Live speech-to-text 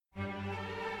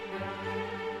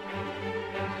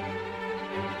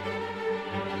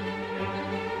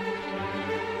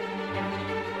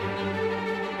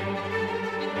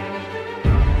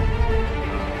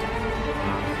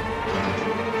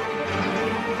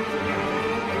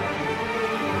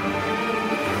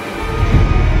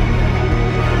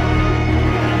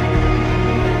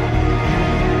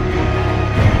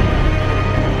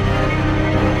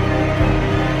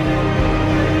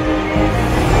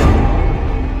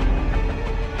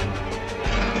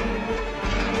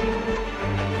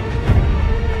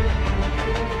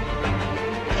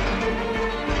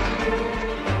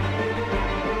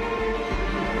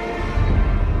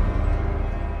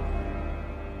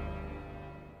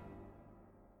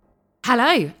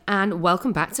Hello, and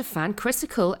welcome back to Fan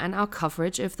Critical and our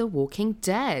coverage of The Walking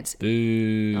Dead.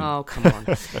 Boo. Oh, come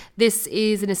on. This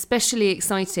is an especially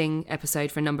exciting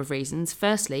episode for a number of reasons.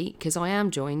 Firstly, because I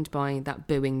am joined by that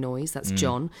booing noise. That's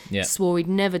John. Yeah. Swore he'd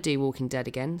never do Walking Dead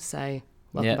again, so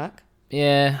welcome back.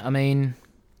 Yeah, I mean,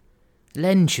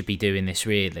 Len should be doing this,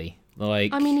 really.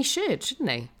 I mean, he should, shouldn't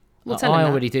he? We'll I tell him that.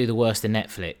 already do the worst of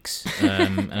Netflix,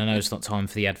 and I know it's not time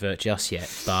for the advert just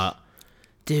yet, but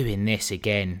doing this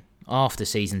again after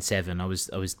season 7, I was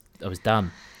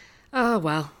done. Oh,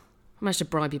 well. I managed to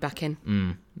bribe you back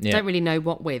in. Yeah. Don't really know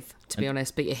what with, to be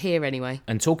honest, but you're here anyway.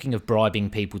 And talking of bribing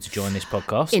people to join this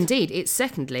podcast, Indeed, it's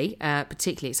secondly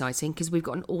particularly exciting because we've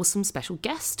got an awesome special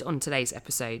guest on today's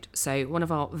episode. So one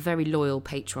of our very loyal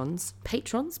Patreons,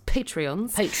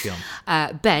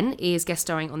 Ben is guest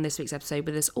starring on this week's episode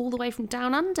with us all the way from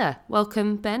Down Under.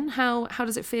 Welcome, Ben. How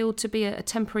does it feel to be a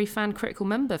temporary Fan Critical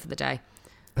member for the day?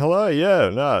 Hello,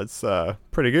 it's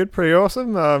pretty good, pretty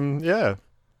awesome.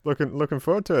 Looking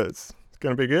forward to it. It's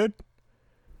going to be good.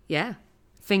 Yeah,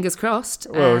 fingers crossed.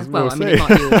 Well, I we'll mean, see. it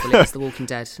might be awful. It's The Walking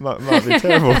Dead. Might be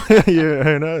terrible. Yeah,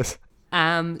 who knows?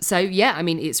 So yeah, I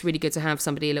mean, it's really good to have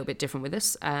somebody a little bit different with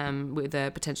us, with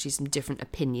potentially some different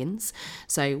opinions.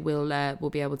 So we'll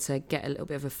be able to get a little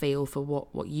bit of a feel for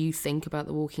what you think about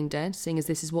The Walking Dead, seeing as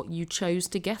this is what you chose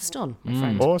to guest on, my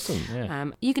friend. Awesome. yeah.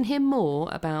 You can hear more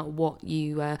about what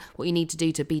you need to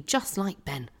do to be just like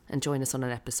Ben and join us on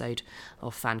an episode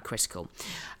of Fan Critical.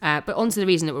 But on to the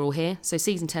reason that we're all here. So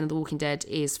season 10 of The Walking Dead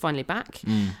is finally back.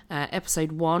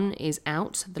 Episode 1 is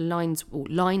out, The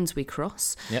Lines We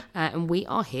Cross, Yep. and we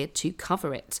are here to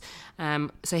cover it.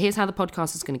 So here's how the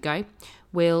podcast is going to go.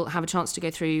 We'll have a chance to go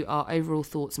through our overall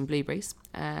thoughts and blueberries,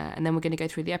 and then we're going to go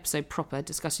through the episode proper,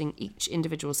 discussing each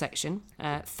individual section.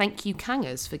 Thank you,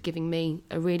 Kangers, for giving me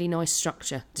a really nice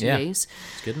structure to use.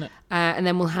 It's good, isn't it? And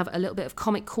then we'll have a little bit of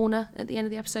comic corner at the end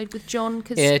of the episode with John,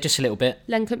 because Yeah, just a little bit.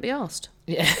 Len couldn't be asked.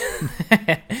 Yeah.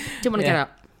 Didn't want to get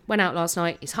up. Went out last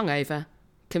night. He's hungover.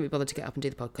 Couldn't be bothered to get up and do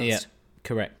the podcast. Yeah,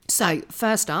 correct. So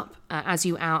first up, as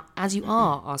you are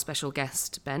our special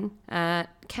guest, Ben,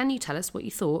 can you tell us what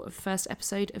you thought of the first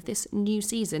episode of this new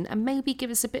season, and maybe give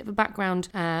us a bit of a background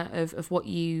of what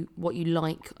you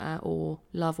like or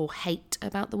love or hate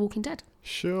about The Walking Dead?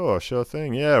 Sure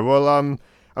thing. Yeah, well,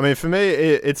 I mean, for me,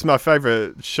 it's my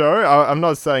favourite show. I'm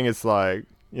not saying it's like,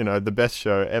 the best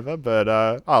show ever, but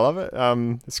I love it.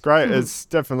 It's great. It's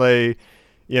definitely,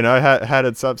 had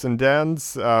its ups and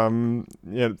downs,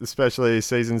 especially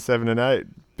season 7 and 8,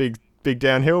 big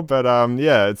downhill, but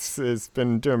it's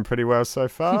been doing pretty well so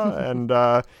far, and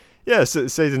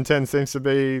season 10 seems to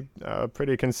be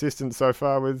pretty consistent so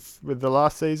far with the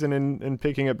last season in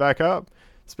picking it back up,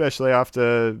 especially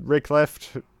after Rick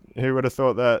left. Who would have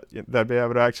thought that they'd be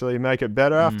able to actually make it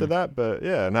better after that? But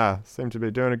seem to be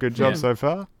doing a good job so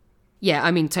far. Yeah,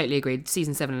 I mean, totally agreed.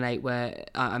 Season 7 and 8 were,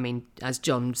 I mean, as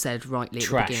John said rightly at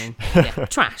Trash. the beginning. Yeah,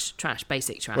 trash,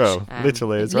 basic trash. Well,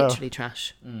 literally as well. Literally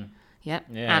trash. Yeah,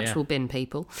 actual bin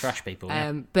people. Trash people,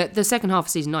 yeah. But the second half of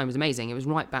season 9 was amazing. It was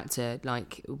right back to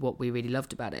like what we really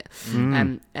loved about it.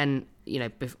 And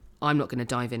I'm not going to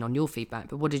dive in on your feedback,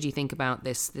 but what did you think about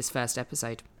this first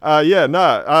episode? I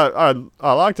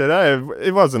liked it.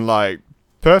 It wasn't like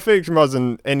perfect. It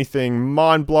wasn't anything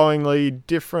mind-blowingly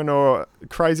different or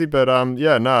crazy, but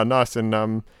nice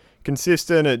and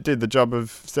consistent. It did the job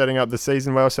of setting up the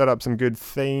season well, set up some good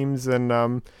themes, and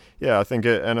I think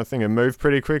it moved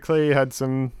pretty quickly. Had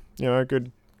some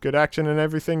good action and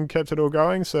everything, kept it all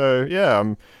going. So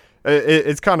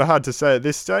it's kind of hard to say at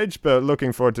this stage, but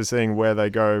looking forward to seeing where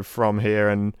they go from here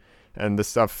and the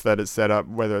stuff that it's set up,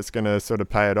 whether it's going to sort of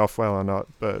pay it off well or not.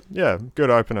 But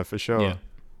good opener for sure. Yeah.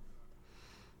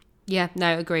 Yeah,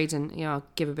 no, agreed. And, I'll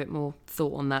give a bit more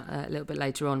thought on that a little bit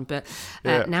later on. But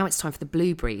now it's time for the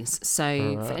blueberries.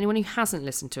 So for anyone who hasn't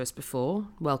listened to us before,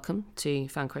 welcome to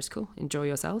Fan Critical. Enjoy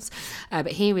yourselves.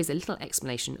 But here is a little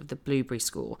explanation of the blueberry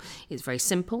score. It's very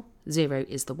simple. 0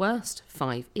 is the worst,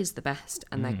 5 is the best,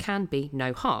 and there can be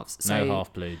no halves. So No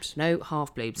half bloobs. No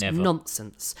half bloobs. Never.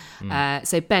 Nonsense.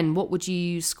 So, Ben, what would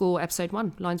you score episode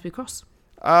 1, Lines We Cross?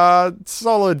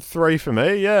 Solid 3 for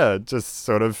me. Yeah, just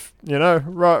sort of,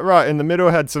 right in the middle.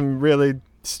 Had some really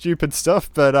stupid stuff,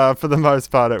 but for the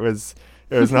most part, it was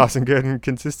nice and good and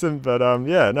consistent. But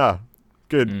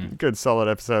good solid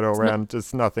episode all round.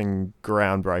 Just nothing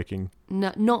groundbreaking.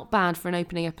 No, not bad for an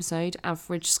opening episode.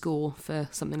 Average score for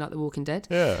something like The Walking Dead.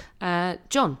 Yeah.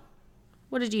 John,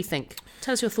 what did you think?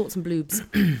 Tell us your thoughts and bloobs.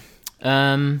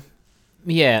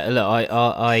 Look,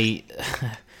 I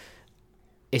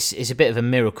it's a bit of a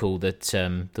miracle that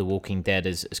The Walking Dead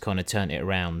has kind of turned it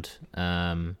around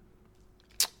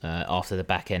after the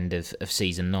back end of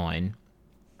season 9.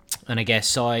 And I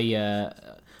guess I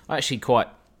actually quite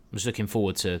was looking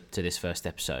forward to this first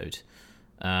episode.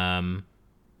 I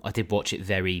did watch it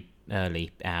very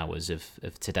early hours of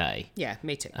today. Yeah,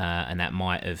 me too. And that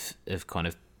might have kind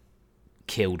of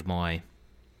killed my,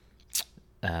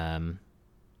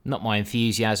 not my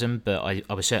enthusiasm, but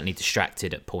I was certainly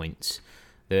distracted at points.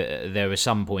 There were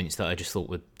some points that I just thought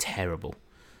were terrible.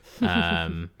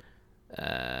 But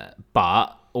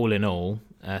all in all,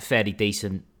 a fairly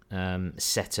decent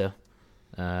setter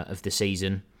of the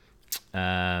season.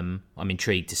 I'm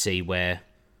intrigued to see where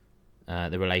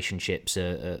the relationships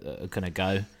are going to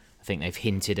go. I think they've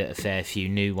hinted at a fair few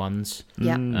new ones.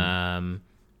 Yeah.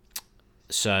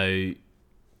 So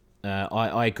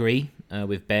I agree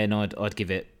with Ben. I'd give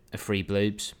it a 3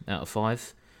 bloobs out of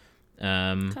 5.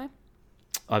 Okay.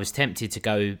 I was tempted to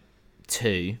go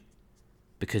 2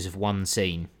 because of one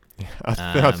scene.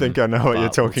 I think I know what you're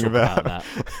talking about.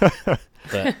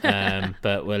 that.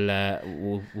 But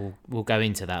we'll go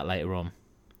into that later on.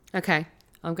 Okay.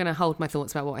 I'm going to hold my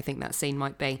thoughts about what I think that scene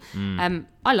might be.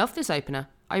 I love this opener.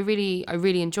 I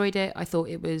really enjoyed it. I thought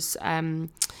it was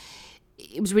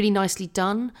really nicely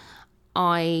done.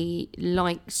 I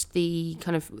liked the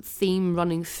kind of theme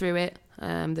running through it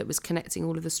that was connecting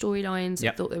all of the storylines.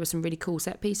 Yep. I thought there were some really cool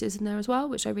set pieces in there as well,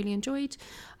 which I really enjoyed.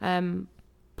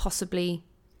 Possibly...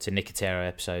 It's a Nicotero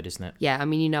episode, isn't it? Yeah, I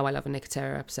mean, I love a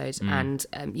Nicotero episode, and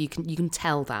you can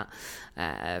tell that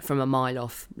from a mile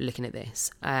off looking at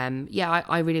this.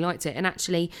 I really liked it, and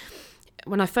actually,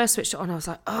 when I first switched it on, I was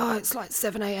like, oh, it's like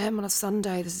 7 a.m. on a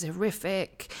Sunday. This is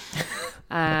horrific.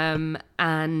 And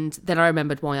then I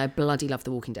remembered why I bloody love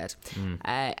The Walking Dead,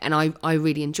 and I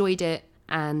really enjoyed it,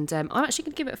 and I'm actually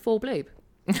going to give it a 4 bloob.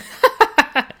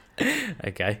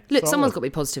 Okay. Look, someone's got to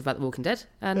be positive about The Walking Dead,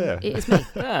 and it is me.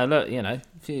 Yeah, look,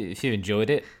 if you enjoyed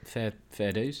it, fair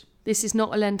dues. This is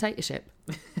not a dictatorship.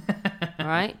 All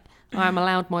right, I am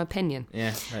allowed my opinion.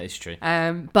 Yeah, that is true.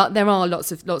 But there are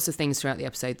lots of things throughout the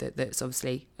episode that's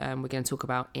obviously we're going to talk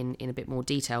about in a bit more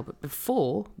detail. But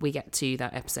before we get to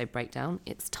that episode breakdown,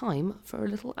 it's time for a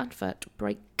little advert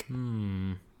break.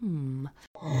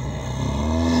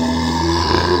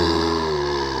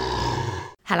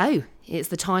 Hello, it's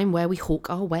the time where we hawk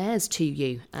our wares to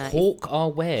you. Hawk our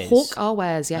wares? Hawk our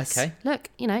wares, yes. Okay. Look,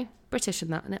 British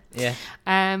and that, isn't it? Yeah.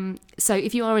 So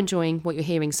if you are enjoying what you're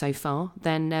hearing so far,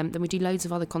 then we do loads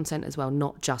of other content as well,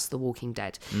 not just The Walking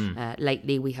Dead.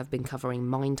 Lately, we have been covering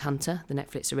Mindhunter, the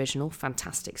Netflix original,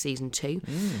 fantastic season 2.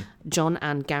 John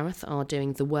and Gareth are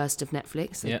doing the worst of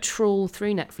Netflix. They trawl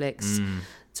through Netflix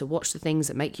to watch the things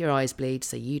that make your eyes bleed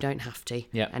so you don't have to.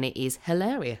 Yep. And it is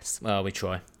hilarious. Well, we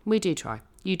try. We do try.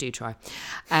 You do try.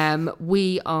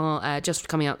 We are just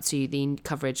coming up to the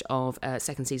coverage of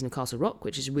second season of Castle Rock,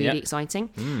 which is really exciting.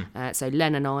 So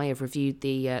Len and I have reviewed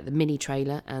the mini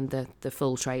trailer and the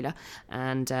full trailer,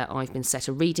 and I've been set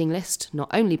a reading list, not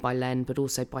only by Len, but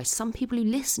also by some people who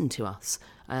listen to us.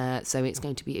 So it's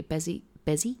going to be a very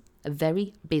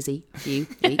busy few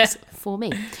weeks for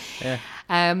me. Yeah.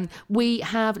 We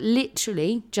have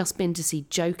literally just been to see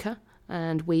Joker,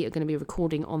 and we are going to be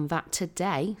recording on that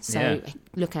today. So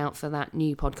look out for that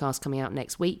new podcast coming out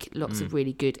next week. Lots of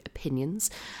really good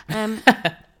opinions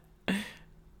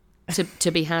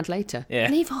to be had later. Yeah.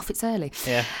 Leave off, it's early.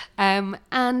 Yeah.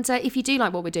 And if you do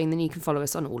like what we're doing, then you can follow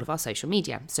us on all of our social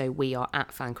media. So we are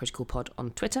at Fan Critical Pod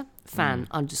on Twitter,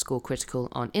 fan_critical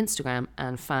on Instagram,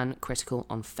 and Fan Critical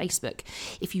on Facebook.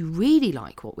 If you really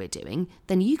like what we're doing,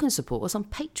 then you can support us on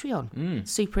Patreon.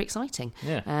 Super exciting.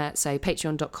 Yeah. So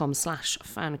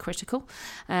patreon.com/fancritical.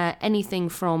 Anything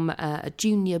from a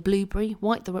junior blueberry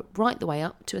right the way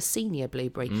up to a senior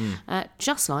blueberry.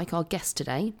 Just like our guest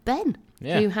today, Ben.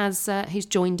 Yeah. Who's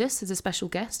joined us as a special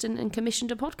guest and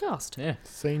commissioned a podcast. Yeah.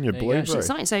 Senior There you go. Blueberry. Which is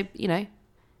exciting. So,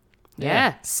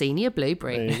 Yeah. senior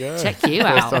blueberry. There you go. Check you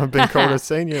First out. time I've been called a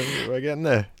senior. We're getting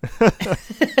there.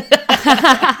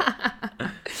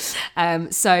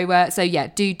 So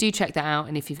do check that out,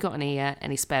 and if you've got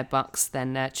any spare bucks,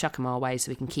 then chuck them our way so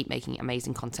we can keep making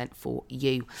amazing content for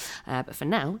you. But for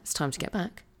now, it's time to get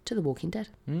back to The Walking Dead.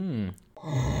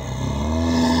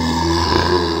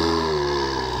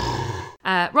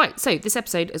 Right, so this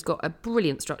episode has got a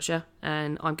brilliant structure,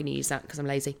 and I'm going to use that because I'm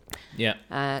lazy. Yeah.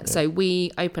 So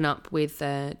we open up with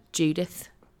Judith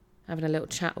having a little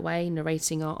chat away,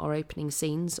 narrating our opening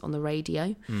scenes on the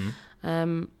radio.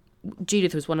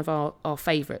 Judith was one of our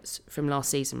favourites from last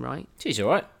season, right? She's all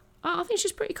right. I think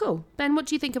she's pretty cool. Ben, what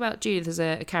do you think about Judith as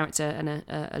a character and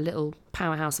a little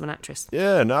powerhouse of an actress?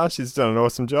 Yeah, no, she's done an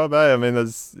awesome job, eh? I mean,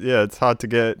 it's hard to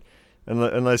get,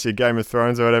 unless you're Game of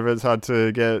Thrones or whatever, it's hard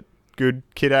to get good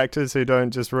kid actors who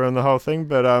don't just ruin the whole thing.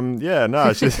 But yeah,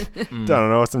 no, she's done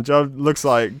an awesome job. Looks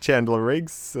like Chandler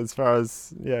Riggs as far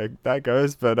as that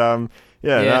goes. But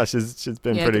no, she's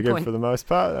been pretty good for the most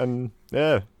part, and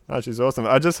no, she's awesome.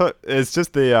 It's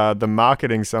just the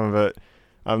marketing, some of it.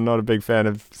 I'm not a big fan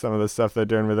of some of the stuff they're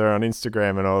doing with her on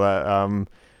Instagram and all that.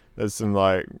 There's some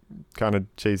like kind of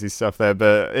cheesy stuff there,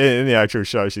 but in the actual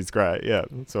show, she's great. Yeah,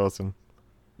 it's awesome.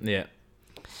 Yeah.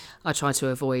 I try to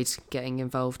avoid getting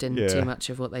involved in too much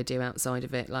of what they do outside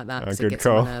of it like that, because it gets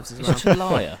call. on my nerves as well. You're such a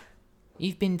liar.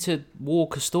 You've been to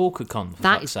Walker Stalker Con, for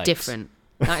That is sakes. different.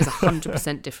 That is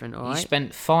 100% different, all right? You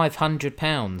spent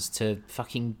 £500 to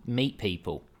fucking meet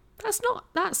people. That's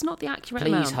not the accurate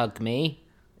Please amount. hug me.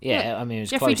 Yeah, I mean, it was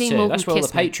Jeffrey close Dean to. Morgan That's where all the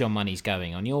kissed me. Patreon money's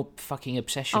going on. Your fucking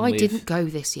obsession I with... didn't go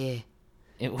this year.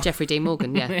 Jeffrey Dean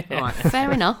Morgan, yeah. All right,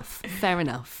 fair enough.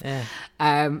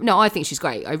 Yeah. No, I think she's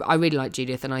great. I really like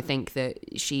Judith, and I think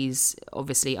that she's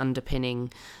obviously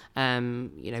underpinning,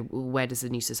 where does the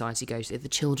new society go? The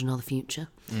children are the future.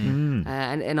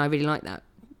 And I really like that.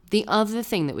 The other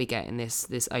thing that we get in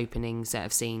this opening set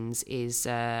of scenes is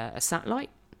a satellite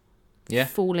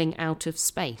falling out of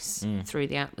space through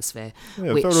the atmosphere.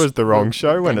 Yeah, I thought it was the wrong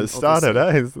show when it started.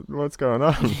 What's going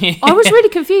on? I was really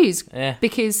confused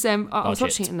because I was Budget.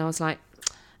 watching it and I was like,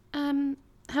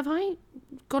 have I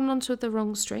gone onto the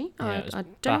wrong street? Yeah, I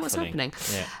don't know what's baffling.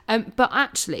 happening. But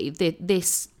actually,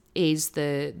 this is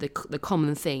the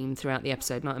common theme throughout the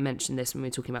episode. And I mentioned this when we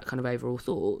were talking about kind of overall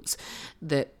thoughts,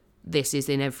 that this is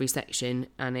in every section,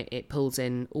 and it pulls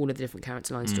in all of the different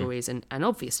character line stories, and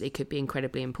obviously could be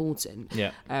incredibly important.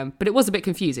 Yeah. But it was a bit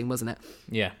confusing, wasn't it?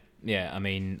 Yeah. I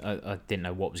mean, I didn't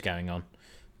know what was going on,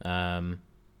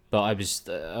 but I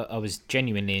was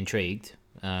genuinely intrigued,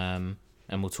 and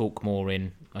we'll talk more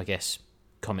in, I guess,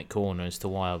 Comic Corner as to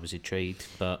why I was intrigued.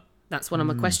 But that's one of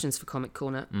my questions for Comic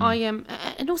Corner. I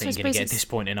and also I think you're going to get a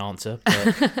disappointing answer.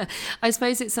 But... I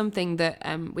suppose it's something that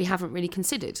we haven't really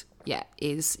considered yet.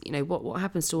 Is what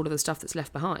happens to all of the stuff that's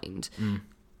left behind?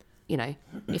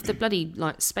 If the bloody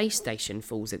space station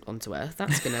falls onto Earth,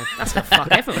 that's gonna fuck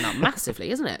everyone up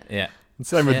massively, isn't it? Yeah.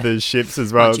 Same with the ships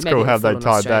as well. Mind It's you, cool maybe how it'll they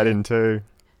fall on tied that Australia. into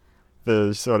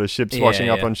the sort of ships washing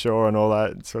up on shore and all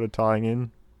that sort of tying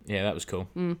in. Yeah, that was cool.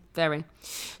 Very.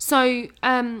 So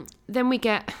then we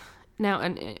get now,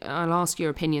 and I'll ask your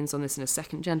opinions on this in a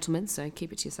second, gentlemen. So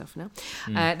keep it to yourself for now.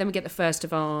 Then we get the first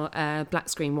of our black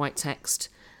screen, white text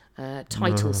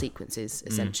title sequences,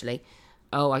 essentially.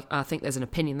 Oh, I think there's an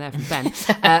opinion there from Ben.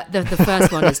 The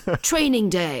first one is Training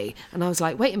Day. And I was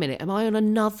like, wait a minute, am I on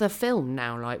another film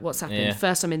now? Like, what's happening? Yeah.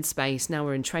 First I'm in space, now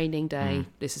we're in Training Day.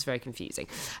 This is very confusing.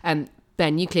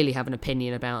 Ben, you clearly have an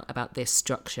opinion about this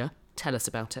structure. Tell us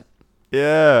about it.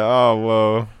 Yeah, oh,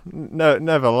 well, no,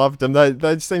 never loved them.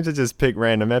 They seem to just pick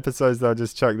random episodes. They'll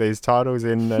just chuck these titles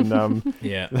in and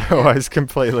Yeah. they're always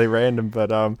completely random.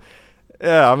 But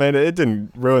yeah, I mean, it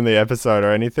didn't ruin the episode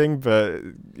or anything, but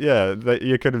yeah,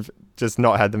 you could have just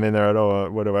not had them in there at all.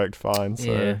 It would have worked fine.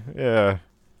 So yeah.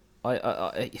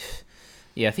 I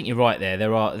think you're right there.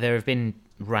 There have been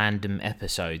random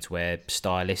episodes where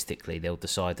stylistically they'll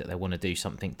decide that they want to do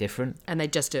something different, And they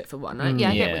just do it for one, right?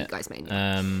 Yeah, I get what you guys mean.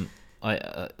 Yeah.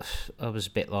 I was a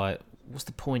bit like, what's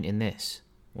the point in this?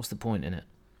 What's the point in it?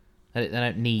 They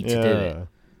don't need to do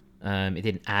it. It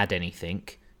didn't add anything.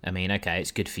 I mean, okay,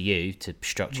 it's good for you to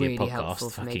structure Really your helpful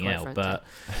podcast, for me, fucking quite hell. frankly.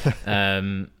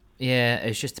 But yeah,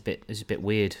 it's a bit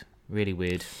weird, really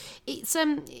weird. It's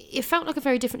it felt like a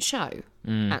very different show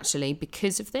actually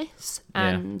because of this,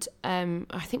 and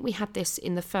I think we had this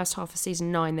in the first half of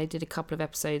season 9. They did a couple of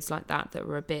episodes like that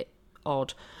were a bit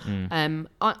odd.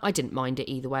 I didn't mind it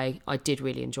either way. I did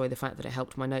really enjoy the fact that it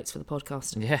helped my notes for the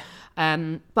podcast. Yeah.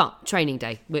 But Training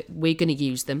Day, we're going to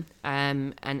use them,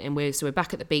 and we're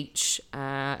back at the beach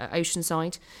at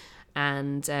Oceanside,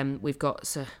 and we've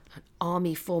got an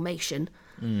army formation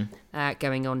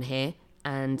going on here,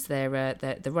 and they're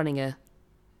running a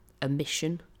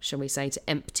mission, shall we say, to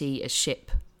empty a ship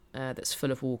that's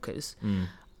full of walkers.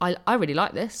 I really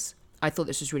like this. I thought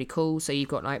this was really cool. So you've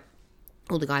got like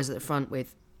all the guys at the front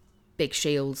with big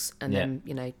shields, and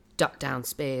then duck down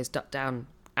spears, duck down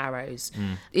arrows.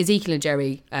 Ezekiel and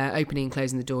Jerry opening and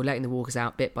closing the door, letting the walkers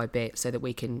out bit by bit, so that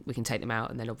we can take them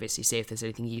out, and then obviously see if there's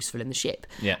anything useful in the ship.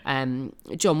 Yeah.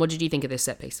 John, what did you think of this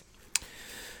set piece?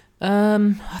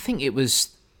 I think it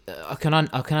was. I can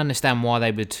understand why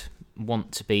they would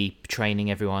want to be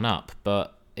training everyone up,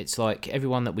 but it's like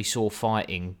everyone that we saw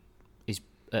fighting is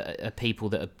are people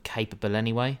that are capable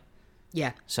anyway.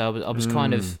 Yeah. So I was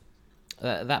kind of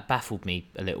that baffled me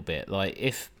a little bit. Like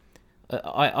if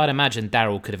I'd imagine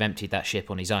Daryl could have emptied that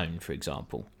ship on his own, for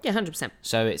example. Yeah, 100%.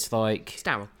 So it's like It's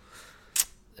Daryl.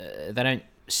 they don't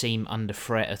seem under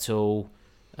threat at all.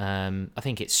 I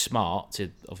think it's smart to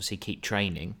obviously keep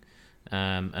training,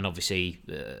 and obviously,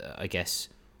 I guess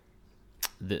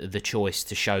the choice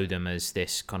to show them as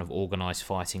this kind of organised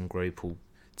fighting group will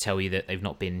tell you that they've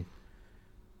not been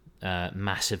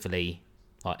massively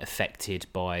affected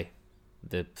by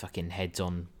the fucking heads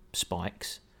on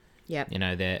spikes. Yeah,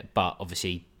 but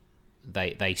obviously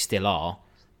they still are,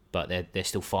 but they're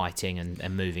still fighting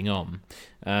and moving on.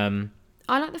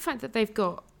 I like the fact that they've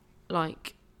got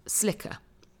Slicker.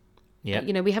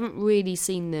 Yeah, we haven't really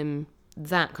seen them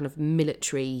that kind of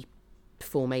military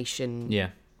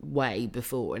formation way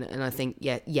before, and I think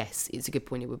yes, it's a good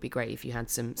point. It would be great if you had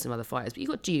some other fighters, but you've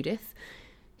got Judith,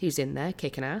 who's in there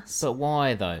kicking ass. But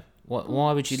why though?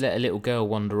 Why would you let a little girl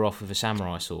wander off with a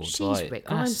samurai sword? She's Rick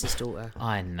Grimes' daughter.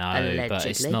 I know, allegedly. But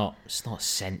it's not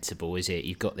sensible, is it?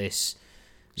 You've got this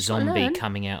zombie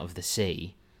coming out of the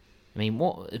sea. I mean,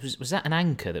 what was that? An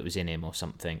anchor that was in him or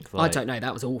something? I don't know.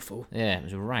 That was awful. Yeah, it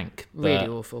was rank. Really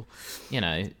awful.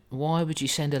 Why would you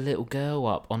send a little girl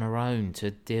up on her own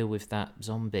to deal with that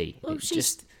zombie? Well,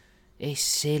 it's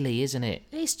silly, isn't it?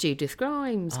 It's Judith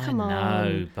Grimes. Come on. I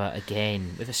know, but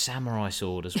again, with a samurai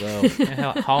sword as well. You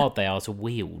know how hard they are to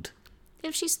wield.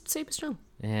 Yeah, she's super strong.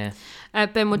 Yeah.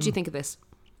 Ben, what do you think of this?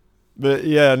 But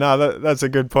yeah, no, that's a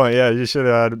good point. Yeah, you should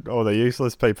have had all the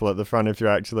useless people at the front if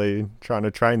you're actually trying to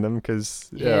train them,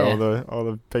 because all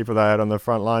the people they had on the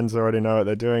front lines already know what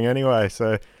they're doing anyway.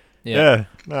 So no,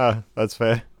 that's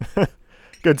fair.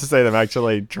 Good to see them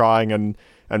actually trying and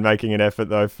making an effort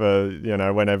though for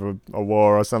whenever a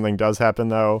war or something does happen,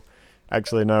 they'll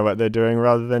actually know what they're doing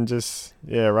rather than just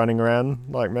running around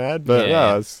like mad. But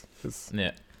it's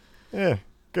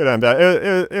good and bad.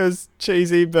 It was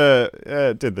cheesy, but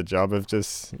it did the job of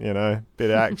just bit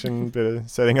of action, bit of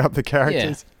setting up the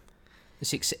characters.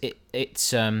 Yeah.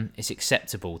 It's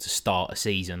acceptable to start a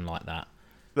season like that.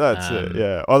 That's it,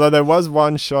 yeah. Although there was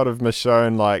one shot of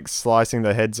Michonne slicing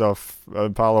the heads off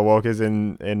pile of walkers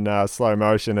in slow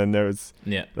motion, and that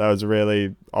was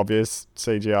really obvious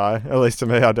CGI. At least to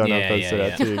me, I don't know if that stood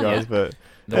out to you guys, but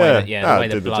the way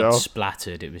the blood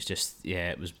splattered, it was just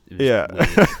it was weird.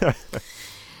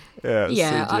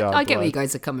 I get where you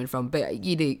guys are coming from, but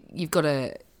you've got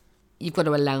to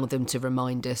allow them to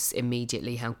remind us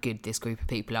immediately how good this group of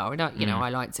people are. And I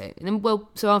liked it. And then,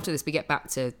 so after this, we get back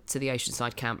to the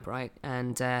Oceanside camp, right?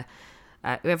 And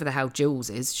whoever the hell Jules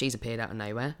is, she's appeared out of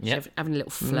nowhere. She's having a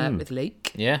little flirt with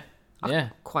Luke. Yeah,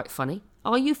 quite funny.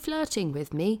 Are you flirting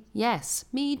with me? Yes,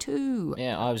 me too.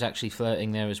 Yeah, I was actually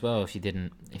flirting there as well. If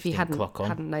you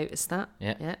hadn't noticed that.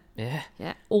 Yeah.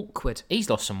 Awkward. He's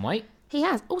lost some weight. He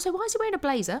has. Also, why is he wearing a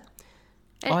blazer?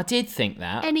 I did think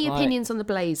that. Any opinions on the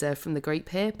blazer from the group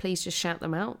here? Please just shout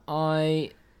them out. I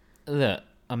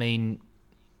mean,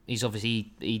 he's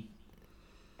obviously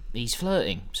he's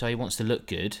flirting, so he wants to look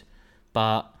good,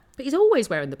 but he's always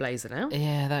wearing the blazer now.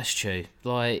 Yeah, that's true.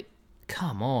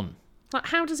 Come on.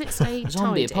 How does it stay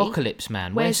Zombie tidy? apocalypse,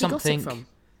 man. Where's something he got it from?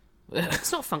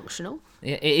 It's not functional.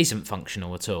 It isn't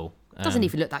functional at all. Doesn't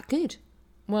even look that good.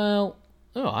 Well,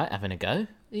 all right, having a go.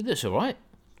 He looks all right.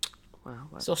 Wow.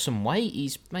 He's lost some weight.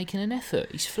 He's making an effort.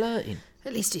 He's flirting.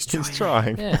 At least he's trying. He's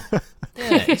trying. Yeah,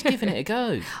 he's giving it a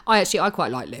go. I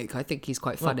quite like Luke. I think he's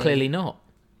quite funny. Well, clearly not.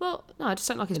 Well, no, I just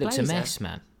don't like his blazer. blazer. He looks a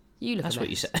mess, man. You look That's a mess. What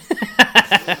you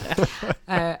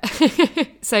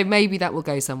said. So maybe that will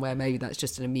go somewhere. Maybe that's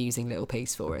just an amusing little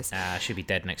piece for us. She'll be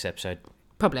dead next episode.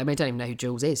 Probably. I don't even know who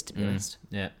Jules is, to be honest.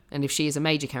 Yeah. And if she is a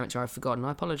major character, I've forgotten.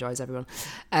 I apologise, everyone.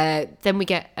 Then we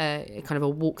get a kind of a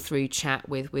walk-through chat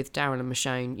with Daryl and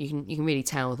Michonne. You can really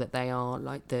tell that they are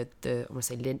like the I want to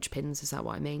say linchpins. Is that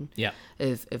what I mean? Yeah.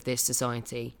 Of this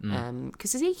society.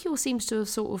 Because Ezekiel seems to have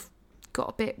sort of got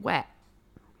a bit wet.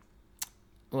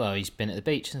 Well, he's been at the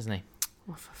beach, hasn't he?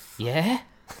 Oh, yeah.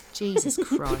 Jesus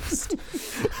Christ.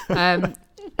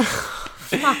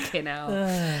 Fucking hell.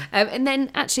 And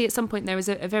then actually at some point there is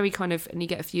a very kind of, and you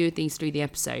get a few of these through the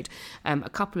episode, a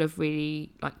couple of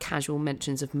really casual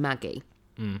mentions of Maggie.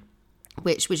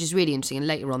 Which is really interesting. And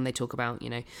later on they talk about,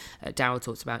 Daryl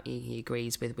talks about he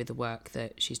agrees with the work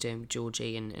that she's doing with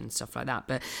Georgie and stuff like that.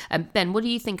 But Ben, what do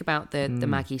you think about the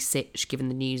Maggie sitch given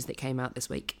the news that came out this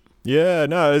week? Yeah,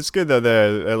 no, it's good that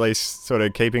they're at least sort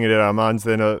of keeping it in our minds.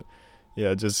 They're not,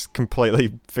 just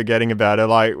completely forgetting about it.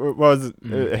 Like, what was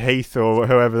it, Heath or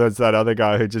whoever was that other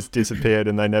guy who just disappeared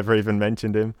and they never even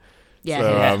mentioned him.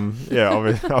 Yeah.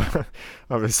 So,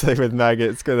 obviously with Maggie,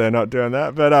 it's good they're not doing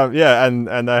that. But and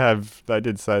they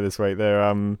did say this week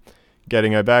they're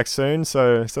getting her back soon,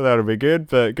 so that'll be good.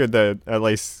 But good they're at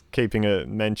least keeping it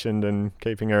mentioned and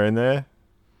keeping her in there.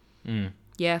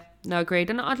 Yeah. no, agreed.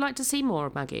 And I'd like to see more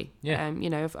of Maggie. Yeah.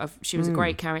 She was a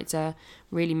great character,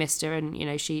 really missed her,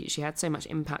 and, she had so much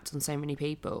impact on so many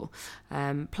people.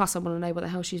 Plus, I want to know what the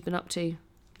hell she's been up to.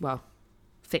 Well,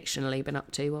 fictionally been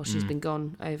up to while she's been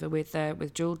gone over with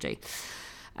Georgie.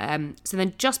 So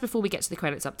then just before we get to the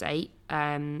credits update,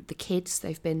 the kids,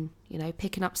 they've been,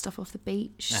 picking up stuff off the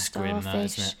beach. That's starfish. grim,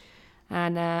 isn't it?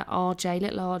 And little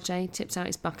RJ tips out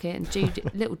his bucket,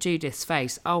 and little Judith's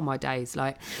face, oh my days,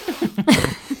 like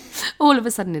all of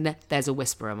a sudden in there's a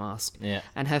Whisperer mask. Yeah.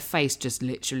 And her face just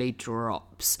literally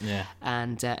drops. Yeah.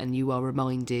 And you are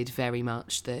reminded very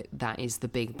much that is the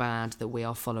big bad that we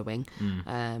are following.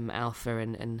 Alpha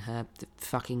and her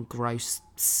fucking gross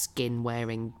skin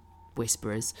wearing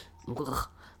Whisperers. Ugh,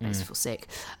 makes me feel sick.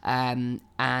 And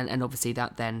obviously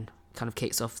that then kind of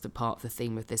kicks off the part of the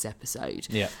theme of this episode.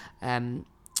 Yeah.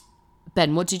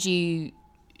 Ben, what did you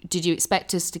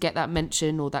expect us to get that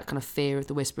mention or that kind of fear of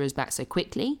the Whisperers back so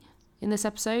quickly in this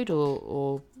episode,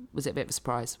 or was it a bit of a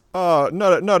surprise? Oh,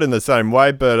 not in the same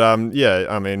way, but yeah,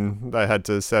 I mean, they had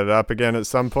to set it up again at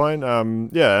some point.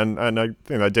 Yeah, and I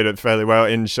think they did it fairly well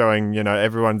in showing,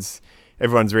 everyone's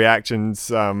reactions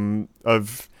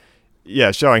of.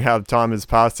 Yeah, showing how time has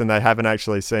passed and they haven't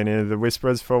actually seen any of the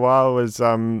Whisperers for a while was,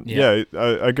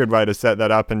 a good way to set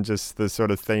that up, and just the sort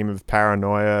of theme of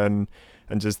paranoia and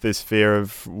just this fear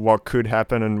of what could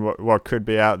happen and what could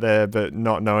be out there, but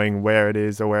not knowing where it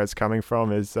is or where it's coming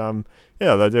from is, they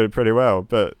did it pretty well.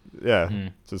 But yeah,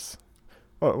 just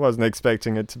wasn't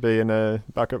expecting it to be in a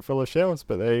bucket full of shells,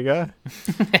 but there you go.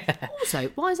 Also,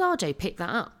 why has RJ picked that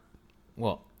up?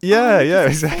 What? Yeah,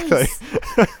 exactly.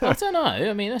 I don't know.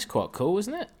 I mean, that's quite cool,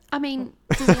 isn't it? I mean,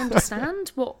 does he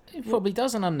understand what? He probably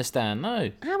doesn't understand, no.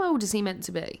 How old is he meant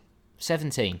to be?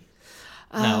 17.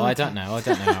 Oh, no, okay. I don't know. I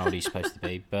don't know how old he's supposed to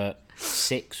be, but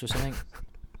 6 or something.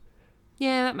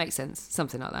 Yeah, that makes sense.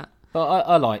 Something like that. But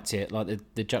I liked it, like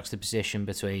the juxtaposition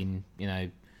between,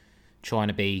 trying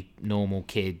to be normal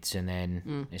kids, and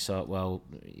then it's like, well,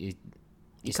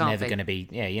 it's never going to be.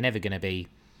 Yeah, you're never going to be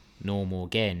normal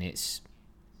again. It's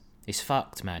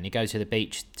fucked, man. You go to the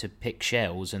beach to pick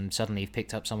shells, and suddenly you've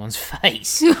picked up someone's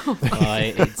face.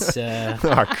 It's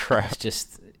Oh crap! it's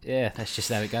just that's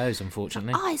just how it goes,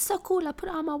 unfortunately. Oh, it's so cool. I put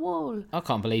it on my wall. I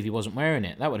can't believe he wasn't wearing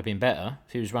it. That would have been better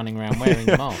if he was running around wearing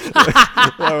the mask.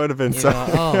 That would have been You're so.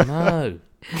 like, oh no,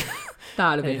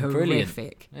 That would have been brilliant.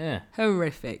 horrific. Yeah.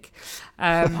 Horrific.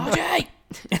 RJ!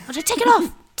 RJ, take it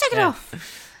off. Take it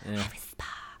off. Yeah.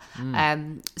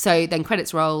 So then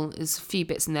credits roll. There's a few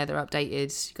bits in there that are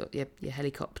updated. You've got your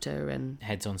helicopter and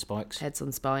Heads on spikes. heads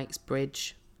on spikes,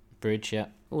 bridge, Yeah.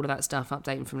 all of that stuff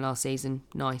updating from last season.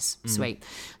 Nice, sweet.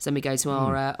 So then we go to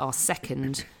our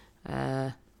second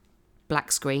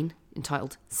black screen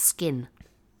entitled Skin.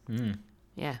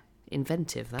 Yeah,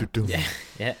 inventive that.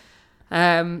 Yeah.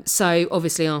 So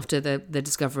obviously after the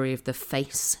discovery of the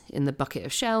face in the bucket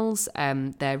of shells,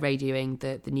 they're radioing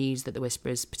the news that the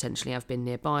Whisperers potentially have been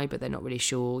nearby, but they're not really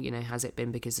sure, has it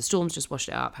been because the storm's just washed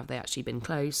it up? Have they actually been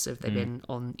close? Have they been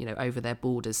on, over their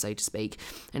borders, so to speak?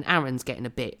 And Aaron's getting a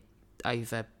bit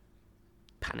over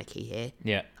panicky here.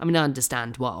 Yeah. I mean, I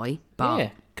understand why, but, Yeah,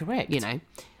 correct.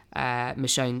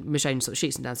 Michonne sort of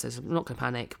shoots him down and says, I'm not going to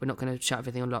panic. We're not going to shut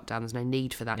everything on lockdown. There's no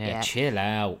need for that Yeah, yet. chill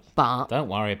out. But Don't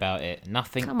worry about it.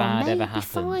 Nothing come bad on, mate, ever be happens.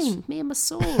 fine. Me and my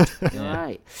sword. You're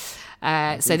right.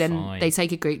 So then fine. they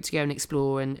take a group to go and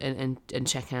explore and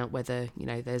check out whether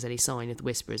there's any sign of the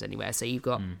Whisperers anywhere. So you've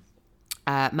got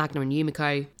Magna and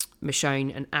Yumiko,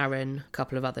 Michonne and Aaron, a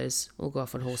couple of others, all go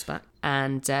off on horseback.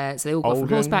 And so they all go off on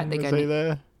horseback. They Was go. he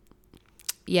there?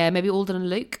 Yeah, maybe Alden and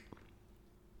Luke.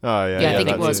 Oh yeah, Yeah, I think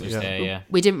it that's was. Yeah.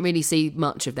 We didn't really see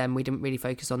much of them. We didn't really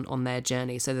focus on their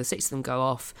journey. So the 6 of them go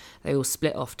off. They all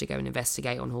split off to go and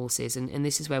investigate on horses. And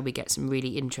this is where we get some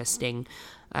really interesting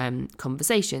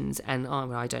conversations. And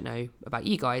I don't know about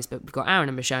you guys, but we've got Aaron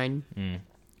and Michonne.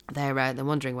 They're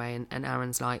wandering away, and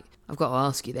Aaron's like, I've got to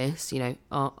ask you this,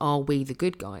 are we the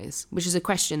good guys? Which is a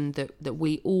question that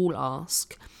we all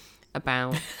ask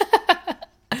about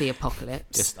the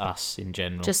apocalypse. Just us in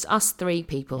general. Just us 3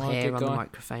 people Am I a here good on the guy?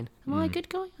 microphone. Am I a good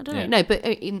guy? I don't Yeah. know. No, but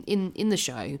in the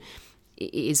show,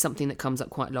 it is something that comes up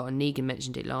quite a lot. And Negan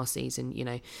mentioned it last season.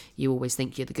 You always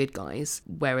think you're the good guys,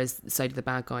 whereas so do the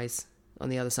bad guys on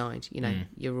the other side.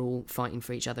 You're all fighting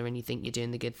for each other, and you think you're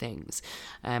doing the good things.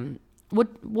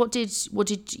 What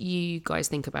did you guys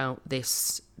think about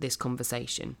this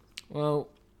conversation? Well,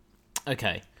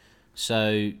 okay.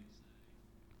 So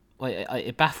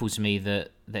it baffles me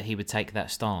that he would take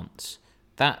that stance.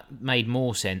 That made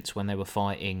more sense when they were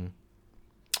fighting.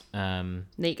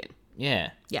 Negan. Yeah.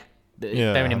 Yeah.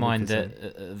 Bearing in mind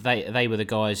 100%. that they were the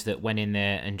guys that went in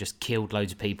there and just killed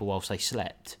loads of people whilst they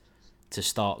slept. to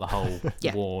start the whole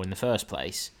Yeah. war in the first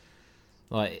place.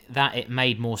 Like that, it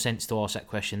made more sense to ask that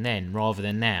question then rather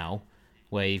than now,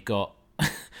 where you've got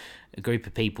a group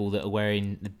of people that are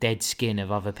wearing the dead skin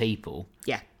of other people,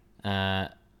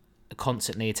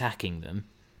 constantly attacking them,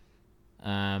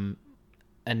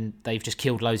 and they've just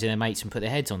killed loads of their mates and put their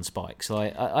heads on spikes.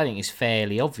 Like I think it's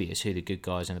fairly obvious who the good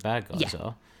guys and the bad guys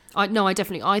are.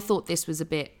 I thought this was a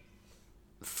bit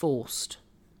forced.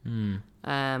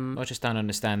 I just don't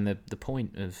understand the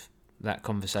point of that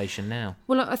conversation now.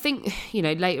 Well, I think,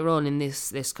 later on in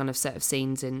this kind of set of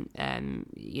scenes, and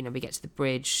we get to the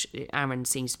bridge, Aaron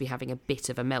seems to be having a bit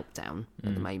of a meltdown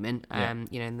at the moment. And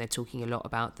they're talking a lot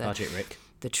about Budget Rick.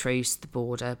 the truce, the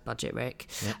border, Budget Rick.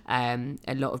 Yeah.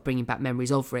 A lot of bringing back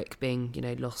memories of Rick being,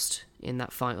 lost in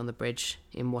that fight on the bridge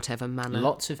in whatever manner.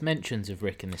 Lots of mentions of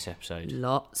Rick in this episode.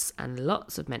 Lots and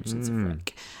lots of mentions of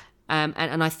Rick.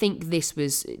 And I think this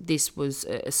was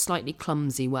a slightly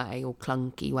clumsy way or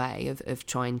clunky way of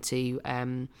trying to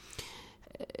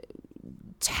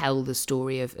tell the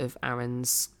story of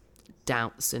Aaron's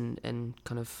doubts and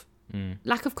kind of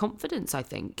lack of confidence, I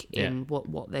think, in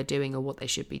what they're doing or what they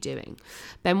should be doing.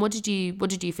 Ben, what did you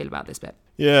feel about this bit?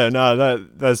 Yeah, no,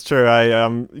 that's true.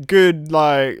 Good.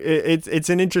 Like it's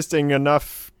an interesting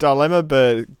enough dilemma,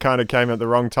 but kind of came at the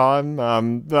wrong time.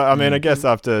 But I mean, I guess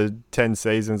after 10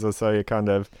 seasons or so,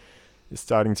 you're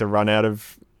starting to run out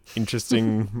of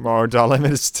interesting moral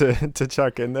dilemmas to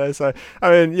chuck in there. So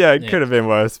I mean, it could have been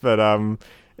worse, but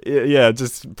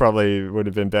just probably would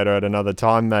have been better at another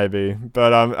time maybe.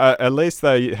 But at least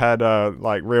they had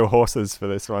like real horses for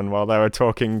this one while they were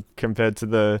talking compared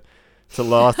to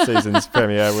last season's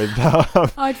premiere with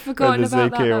I'd forgotten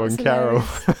about Ezekiel and Carol.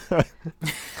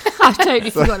 I totally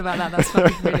forgot about that. That's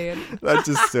fucking brilliant. That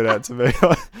just stood out to me. I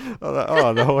was like,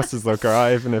 oh, the horses look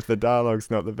alright, even if the dialogue's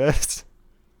not the best.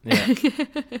 Yeah.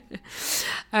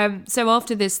 So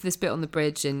after this bit on the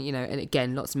bridge, and and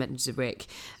again lots of mentions of Rick,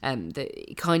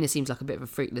 it kind of seems like a bit of a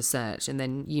fruitless search. And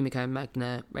then Yumiko and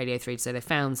Magna Radio 3 to say they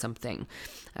found something,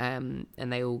 and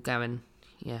they all go and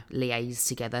liaise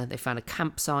together. They found a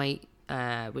campsite,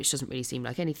 which doesn't really seem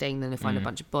like anything. Then they find a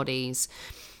bunch of bodies.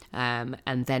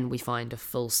 And then we find a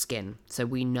full skin. So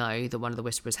we know that one of the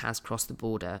Whisperers has crossed the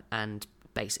border and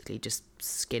basically just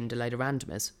skinned a load of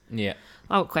randomers. Yeah.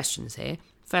 I've got questions here.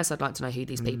 First, I'd like to know who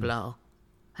these people are.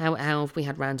 How have we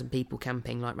had random people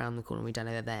camping like round the corner and we don't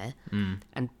know they're there?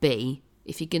 And B,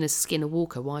 if you're going to skin a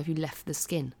walker, why have you left the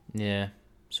skin? Yeah.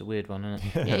 It's a weird one,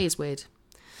 isn't it? It is weird.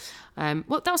 Well,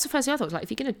 that was the first thing I thought. Like,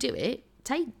 if you're going to do it,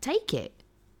 take it.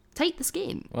 Take the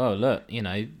skin. Well, look,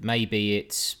 maybe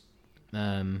it's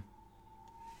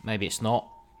not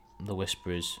the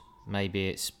Whisperers. Maybe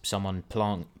it's someone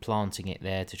planting it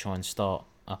there to try and start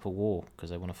up a war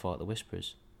because they want to fight the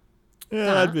Whisperers.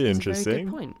 Yeah, that'd be interesting. A very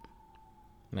good point.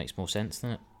 Makes more sense,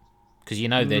 doesn't it? Because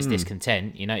there's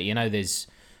discontent.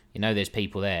 There's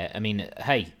people there. I mean,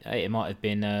 hey, it might have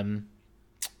been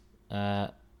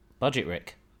Budget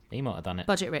Rick. He might have done it.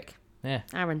 Budget Rick. Yeah.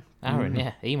 Aaron,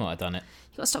 yeah, he might have done it.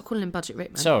 You got to stop calling him Budget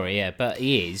Rick, man. Sorry, yeah, but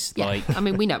he is. Yeah. Like, I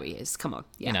mean, we know he is. Come on.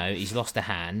 Yeah. He's lost a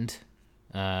hand.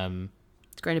 He's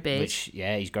grown a beard.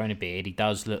 He's grown a beard. He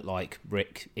does look like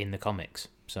Rick in the comics.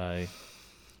 So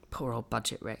poor old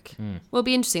Budget Rick. Well, it'll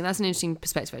be interesting. That's an interesting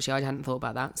perspective, actually. I hadn't thought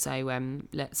about that. So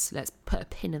let's put a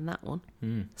pin in that one.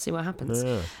 See what happens.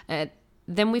 Yeah.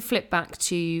 Then we flip back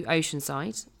to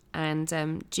Oceanside,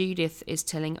 and Judith is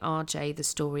telling RJ the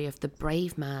story of the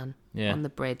brave man on the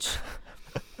bridge.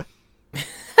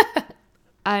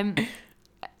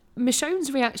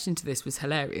 Michonne's reaction to this was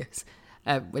hilarious.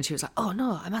 When she was like, oh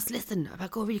no, I must listen. I've got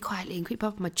to go really quietly and creep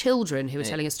up with my children who are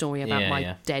telling a story about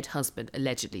my dead husband,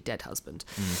 allegedly dead husband.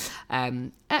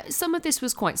 Some of this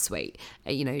was quite sweet.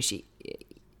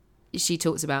 She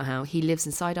talks about how he lives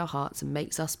inside our hearts and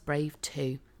makes us brave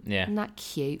too. Yeah. Isn't that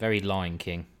cute? Very Lion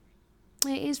King.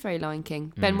 It is very Lion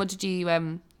King. Ben, what did you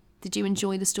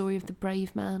enjoy the story of the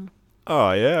brave man?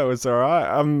 Oh yeah, it was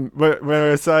alright. When we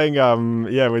were saying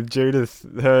with Judith,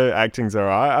 her acting's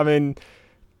alright. I mean,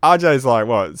 RJ's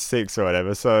like 6 or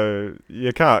whatever, so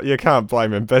you can't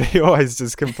blame him. But he always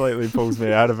just completely pulls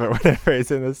me out of it whenever he's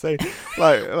in the scene.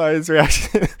 Like his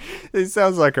reaction, he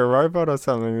sounds like a robot or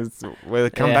something.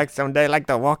 We'll come back someday like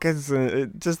the Walkers,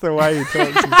 and just the way he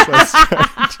talks is so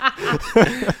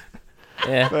strange.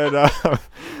 Yeah. But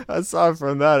aside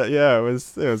from that,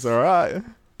 it was alright.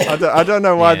 I don't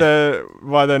know why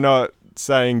they're not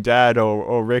saying Dad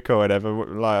or Rick or whatever.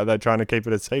 Like, are they trying to keep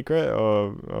it a secret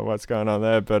or what's going on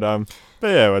there? But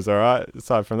yeah, it was alright.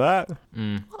 Aside from that,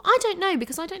 Well, I don't know,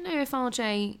 because I don't know if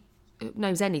RJ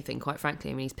knows anything, quite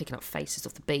frankly. I mean, he's picking up faces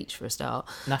off the beach for a start.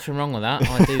 Nothing wrong with that.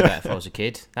 I'd do that if I was a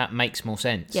kid. That makes more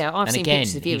sense. Yeah, I've seen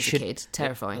pictures of you as a kid.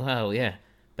 Terrifying. Well, yeah.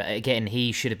 But again,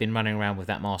 he should have been running around with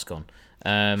that mask on.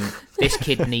 This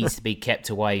kid needs to be kept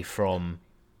away from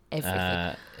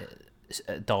Everything.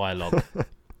 Dialogue.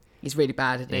 He's really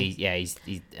bad, isn't he? He's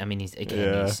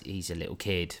a little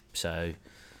kid, so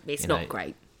it's not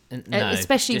great. No,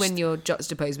 especially when you're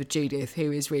juxtaposed with Judith,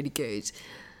 who is really good.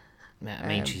 I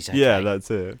mean, she's okay. Yeah,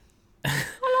 that's it. I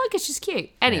like her, she's cute.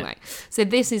 Anyway, so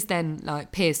this is then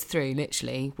like pierced through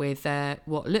literally with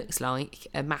what looks like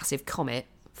a massive comet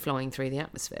flying through the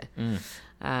atmosphere.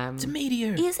 It's a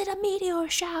meteor. Is it a meteor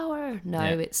shower? No,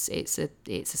 Yeah. it's a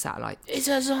satellite. It's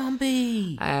a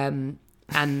zombie.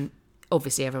 And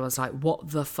obviously everyone's like, "What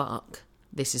the fuck?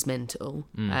 This is mental."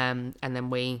 And then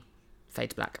we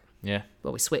fade to black. Yeah.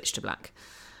 Well, we switch to black.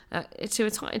 To a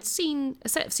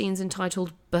set of scenes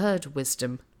entitled "Bird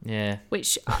Wisdom," Yeah.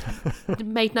 which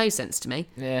made no sense to me.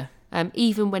 Yeah.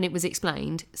 Even when it was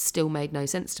explained, still made no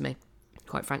sense to me,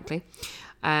 quite frankly.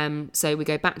 So we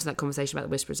go back to that conversation about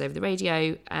the Whisperers over the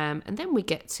radio, and then we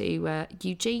get to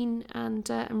Eugene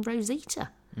and Rosita.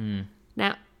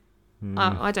 Now,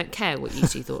 I don't care what you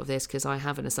two thought of this, because I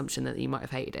have an assumption that you might have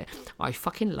hated it. I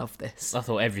fucking love this. I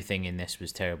thought everything in this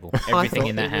was terrible. Everything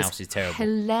in that house is terrible.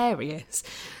 Hilarious.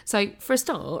 So, for a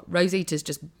start, Rosita's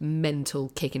just mental,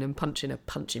 kicking and punching a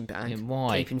punching bag. Yeah,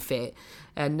 why? Keeping fit.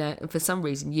 And for some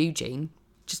reason, Eugene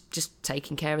just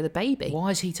taking care of the baby. Why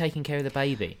is he taking care of the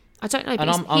baby? I don't know,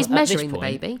 And but he's at this measuring the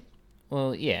point- baby.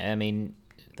 Well, yeah, I mean,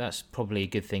 that's probably a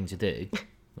good thing to do,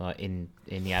 like in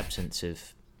the absence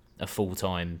of a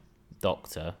full-time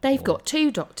doctor. They've got 2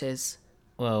 doctors.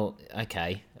 Well,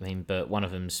 okay. I mean, but one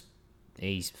of them's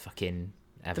he's fucking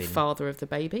The having father of the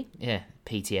baby.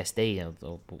 PTSD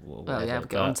or Well, whatever. yeah, we'll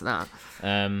get on to that.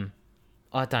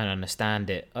 I don't understand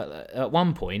it. At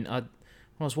one point, when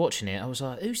I was watching it, I was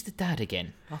like, "Who's the dad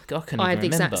again?" I couldn't I had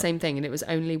even the remember. exact same thing, and it was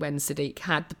only when Sadiq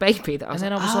had the baby that I was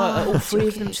And then like, I was like, "Are all 3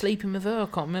 of them okay. sleeping with her?" I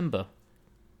can't remember.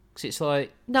 Because it's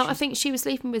like No, I think she was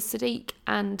sleeping with Sadiq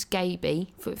and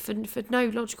Gaby for no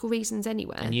logical reasons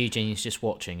anywhere. and Eugene's just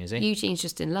watching, is he? Eugene's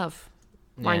just in love,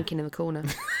 Yeah. wanking in the corner.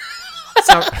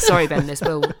 Sorry, Ben. This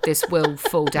will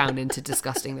fall down into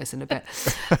disgustingness in a bit.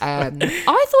 I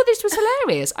thought this was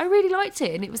hilarious. I really liked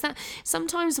it, and it was that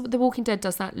sometimes The Walking Dead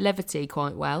does that levity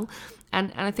quite well,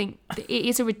 and I think it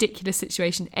is a ridiculous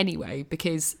situation anyway,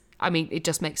 because I mean it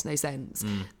just makes no sense.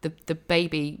 The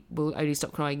baby will only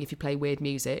stop crying if you play weird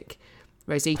music.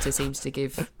 Rosita seems to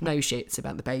give no shits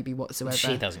about the baby whatsoever.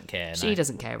 She doesn't care. She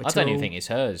doesn't care at all. I don't even think it's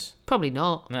hers. Probably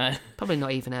not. No. Probably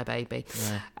not even her baby.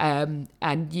 No.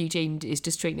 And Eugene is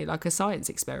just treating it like a science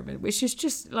experiment, which is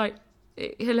just like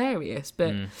hilarious.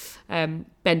 But Ben,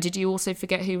 did you also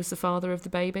forget who was the father of the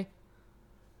baby?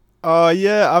 Oh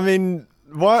yeah, I mean,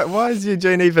 why is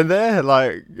Eugene even there?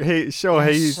 Like, he's so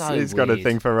got a weird.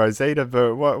 thing for Rosita,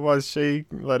 but what was she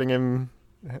letting him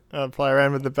play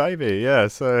around with the baby? Yeah,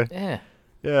 so Yeah.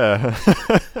 yeah.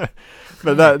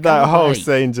 But Go that whole away.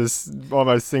 scene just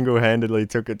almost single-handedly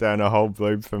took it down a whole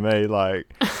bloob for me.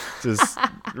 Like, just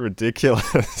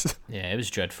ridiculous. Yeah, it was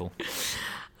dreadful.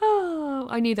 Oh,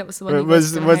 I knew that was the one.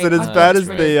 Was you were it as hate. bad It's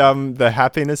as brilliant. the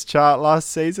happiness chart last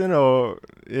season, or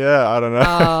yeah, I don't know.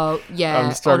 Oh yeah,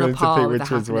 I'm struggling on a to par pick with which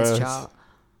the was happiness worse. chart.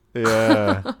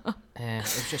 Yeah. Yeah, it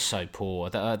was just so poor.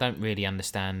 I don't really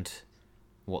understand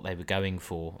what they were going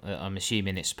for. I'm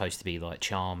assuming it's supposed to be like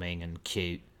charming and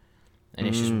cute, and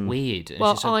it's just weird. It's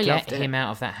Well, just like, I get loved it. him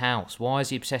out of that house. Why is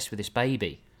he obsessed with this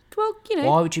baby? Well, you know,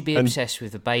 Why would you be And- obsessed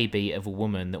with a baby of a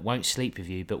woman that won't sleep with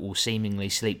you but will seemingly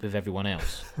sleep with everyone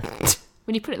else?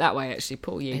 when you put it that way, actually,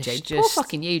 poor Eugene. Poor just-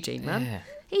 fucking Eugene, man. Yeah.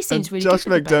 He And seems really Josh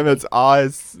good with the baby. McDermott's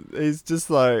eyes, he's just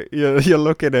like, you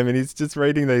look at him and he's just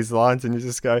reading these lines and you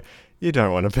just go, you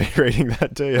don't want to be reading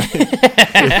that, do you?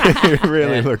 It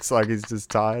really Yeah. looks like he's just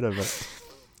tired of it.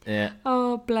 Yeah.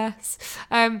 Oh, bless.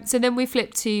 So then we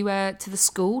flip to the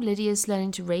school. Lydia's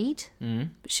learning to read. But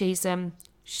she's getting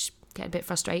a bit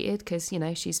frustrated because, you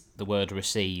know, she's The word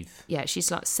receive.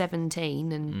 she's like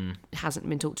 17 and hasn't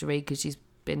been taught to read because she's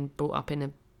been brought up in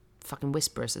a fucking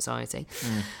whisperer society.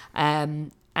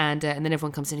 And then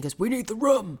everyone comes in and goes, we need the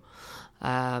room.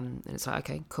 And it's like,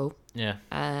 okay, cool. Yeah.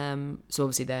 So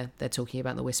obviously they're talking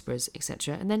about the whisperers,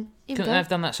 etc. And then here we Couldn't go. they have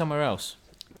done that somewhere else?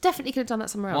 Definitely could have done that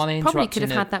somewhere else. Why are they Probably could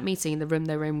have interrupting had that meeting in the room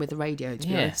they were in with the radio, to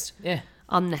be Yeah. honest. Yeah.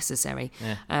 Unnecessary.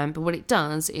 Yeah. But what it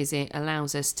does is it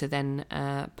allows us to then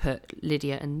put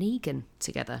Lydia and Negan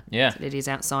together. Yeah. So Lydia's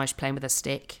outside, she's playing with a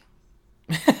stick,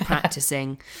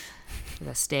 practicing with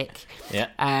a stick. Yeah.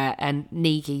 And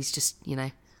Negi's just, you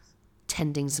know,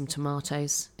 tending some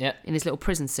tomatoes. Yeah. In his little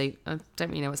prison suit. I don't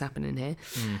really know what's happening here.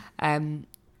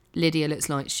 Lydia looks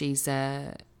like she's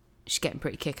getting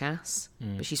pretty kick-ass,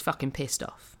 but she's fucking pissed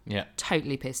off. Yeah.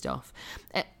 Totally pissed off.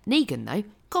 Negan, though,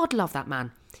 God love that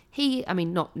man.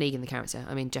 Not Negan the character,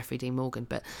 Jeffrey Dean Morgan,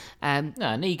 but... no,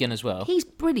 Negan as well. He's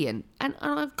brilliant. And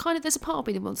I've there's a part of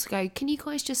me that wants to go, can you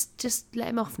guys just let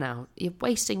him off now? You're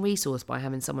wasting resource by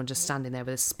having someone just standing there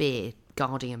with a spear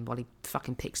guarding him while he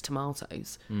fucking picks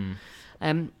tomatoes.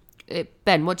 Ben,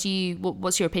 what's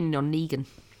your opinion on Negan?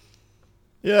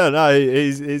 Yeah, no,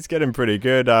 he's getting pretty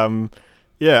good.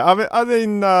 Yeah, I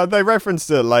mean, they referenced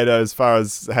it later as far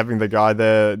as having the guy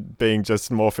there being just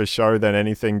more for show than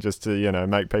anything, just to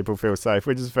make people feel safe,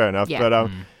 which is fair enough. Yeah.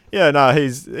 But yeah, no,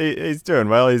 he's doing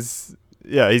well. He's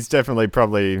definitely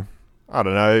probably, I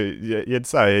don't know, you'd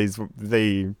say he's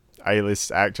the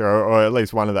A-list actor, or at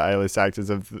least one of the A-list actors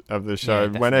of the show.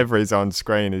 Yeah, whenever he's on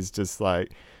screen, he's just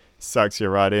like sucks you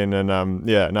right in, and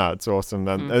it's awesome.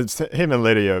 And it's him and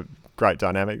Lydia. Great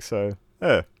dynamic, so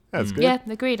yeah, that's good. Yeah,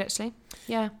 agreed, actually.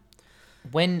 Yeah.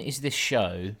 When is this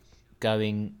show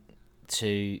going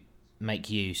to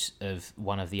make use of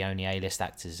one of the only A-list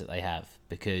actors that they have?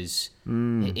 Because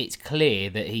it's clear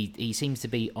that he seems to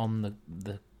be on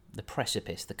the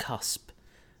precipice, the cusp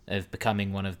of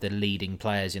becoming one of the leading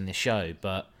players in the show,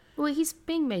 but... Well, he's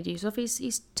being made use of.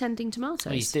 He's tending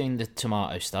tomatoes. He's doing the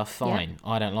tomato stuff, fine.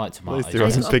 Yeah. I don't like tomatoes. At least he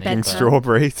wasn't picking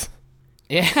strawberries.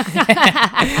 Yeah.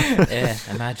 Yeah,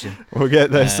 imagine. We'll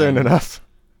get there soon enough.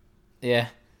 Yeah.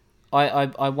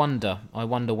 I wonder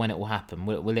when it will happen.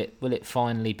 Will it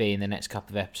finally be in the next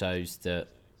couple of episodes that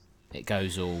it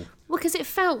goes all... Well, because it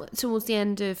felt towards the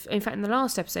end of... In fact, in the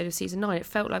last episode of season 9, it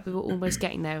felt like we were almost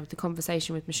getting there with the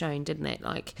conversation with Michonne, didn't it?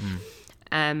 Like,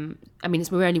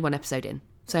 we're only one episode in.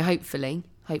 So hopefully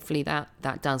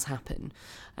that does happen.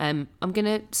 I'm going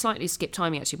to slightly skip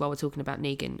timing, actually, while we're talking about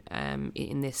Negan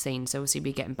in this scene. So obviously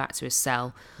we're getting back to his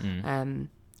cell.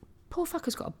 Poor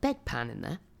fucker's got a bedpan in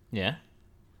there. Yeah.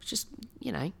 Just,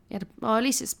 he had at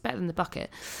least it's better than the bucket.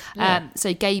 Yeah.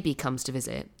 So Gaby comes to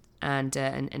visit, and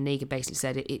Negan basically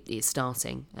said it's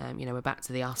starting. We're back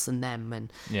to the us and them,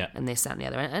 and this, that, and the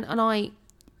other. And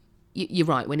you're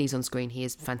right. When he's on screen, he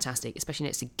is fantastic, especially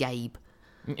next to Gabe,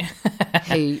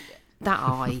 who that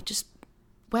eye just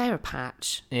wear a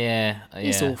patch. Yeah,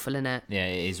 it's awful, isn't it? Yeah,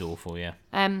 it is awful. Yeah.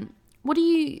 What do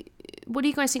you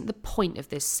guys think the point of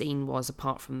this scene was,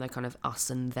 apart from the kind of us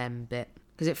and them bit?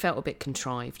 Because it felt a bit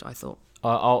contrived, I thought.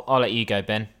 I'll let you go,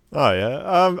 Ben. Oh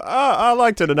yeah, I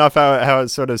liked it enough how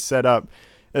it's sort of set up,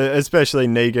 especially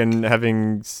Negan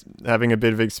having a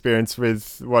bit of experience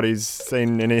with what he's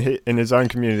seen in his own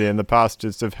community in the past,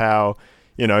 just of how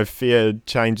fear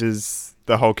changes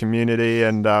the whole community,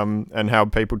 and how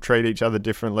people treat each other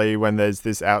differently when there's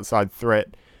this outside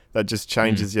threat that just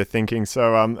changes your thinking.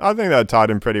 So I think that tied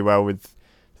in pretty well with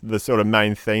the sort of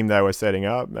main theme they were setting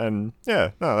up, and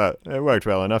it worked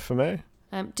well enough for me.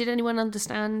 Did anyone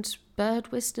understand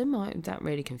bird wisdom? That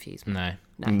really confused me. No.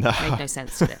 Made no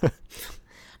sense to it.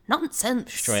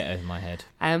 Nonsense. Straight over my head.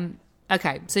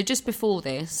 Okay, so just before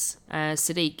this,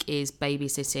 Siddiq is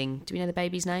babysitting. Do we know the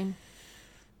baby's name?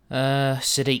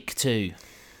 Siddiq 2.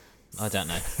 I don't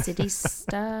know.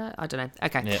 Siddista? I don't know.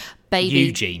 Okay. Yeah. Baby.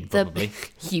 Eugene, probably.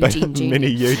 Eugene Jr. Mini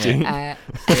Eugene. Yeah.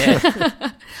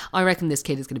 I reckon this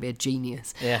kid is going to be a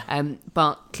genius. Yeah.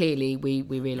 But clearly we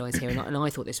realise here, and I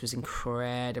thought this was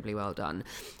incredibly well done,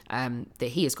 that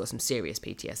he has got some serious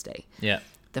PTSD. Yeah.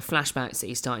 The flashbacks that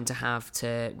he's starting to have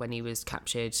to when he was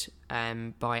captured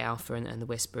by Alpha and the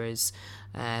Whisperers,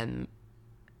 and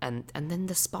then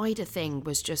the spider thing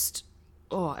was just...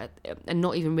 and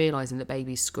not even realising that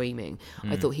baby's screaming.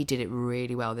 I thought he did it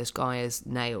really well. This guy has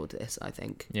nailed this, I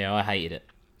think. Yeah, I hated it.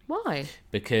 Why?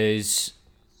 Because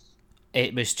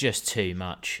it was just too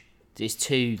much. It's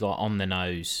too on the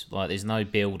nose. Like, there's no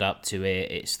build up to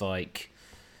it. It's like...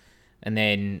 And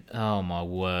then, oh my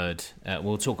word.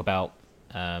 We'll talk about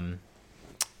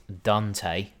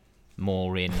Dante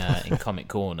more in Comic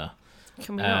Corner.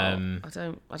 Can we not?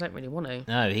 I don't really want to.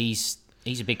 No, he's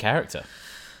a big character.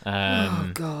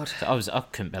 Oh God! So I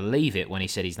couldn't believe it when he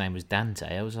said his name was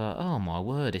Dante. I was like, oh my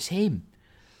word, it's him.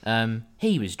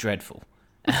 He was dreadful.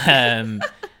 And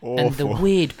the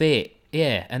weird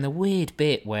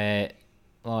bit, where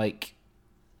like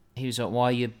he was like,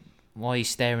 why are you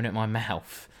staring at my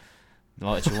mouth?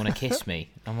 Like, do you want to kiss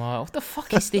me? I'm like, what the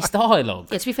fuck is this dialogue?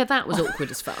 Yeah, to be fair, that was awkward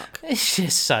as fuck. It's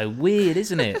just so weird,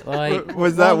 isn't it? Like,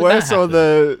 was that worse, or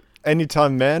the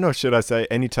Anytime Man, or should I say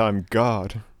Anytime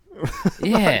God?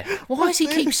 Yeah. Why does he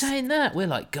keep saying that? We're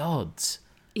like gods.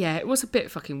 Yeah, it was a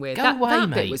bit fucking weird. Go That away, bit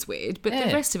mate. was weird, but Yeah.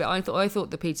 the rest of it, I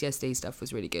thought the PTSD stuff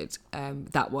was really good.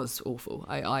 That was awful.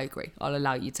 I agree. I'll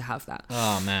allow you to have that.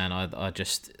 Oh man, I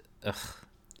just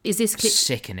Is this?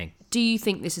 sickening. Do you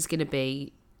think this is going to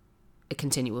be a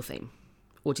continual theme,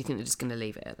 or do you think they're just going to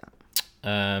leave it at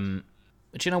that?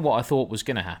 Do you know what I thought was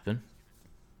going to happen?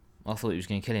 I thought he was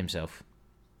going to kill himself.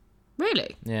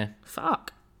 Really? Yeah,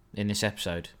 Fuck. in this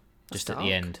episode, That's just at dark.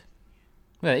 the end.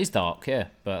 Well, it is dark, yeah,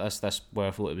 but that's where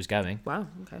I thought it was going. Wow.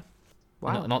 Okay.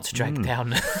 Wow. Not to drag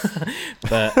down,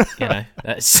 but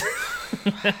that's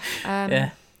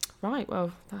yeah. Right.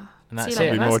 Well. And that's see you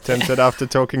it. Be later, more guys. tempted after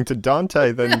talking to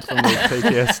Dante than from the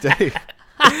PTSD.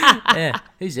 Yeah,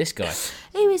 who's this guy?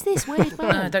 Who is this weird No,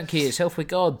 man? don't kill yourself with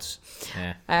gods.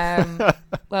 Yeah.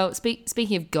 Well,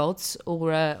 speaking of gods,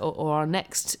 or our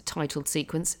next titled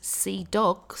sequence, Sea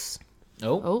Dogs.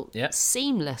 Oh, yeah,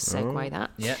 seamless segue that.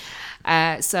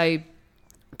 yeah. So,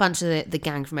 a bunch of the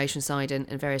gang from Oceanside and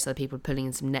various other people pulling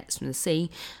in some nets from the sea,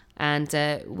 and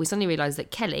we suddenly realise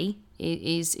that Kelly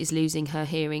is losing her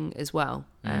hearing as well.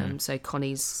 So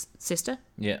Connie's sister.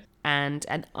 Yeah. And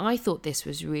I thought this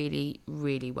was really,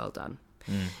 really well done.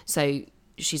 So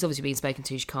she's obviously being spoken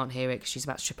to. She can't hear it because she's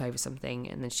about to trip over something,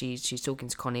 and then she's talking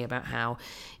to Connie about how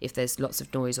if there's lots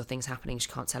of noise or things happening, she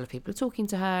can't tell if people are talking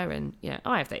to her. And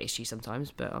I have that issue sometimes,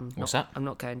 but What's that? I'm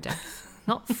not going deaf.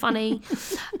 Not funny.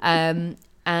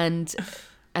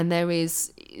 And there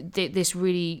is this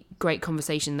really great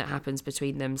conversation that happens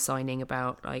between them, signing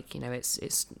about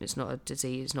it's not a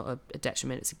disease, it's not a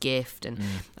detriment, it's a gift, and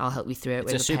I'll help you through it.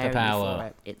 It's a We're preparing you superpower. for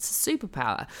it. It's a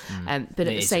superpower. But at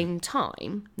the isn't. same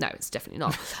time, no, it's definitely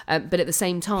not. But at the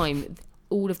same time,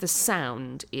 all of the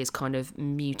sound is kind of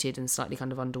muted and slightly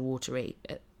kind of underwatery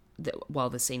while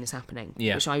the scene is happening,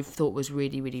 which I thought was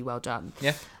really, really well done.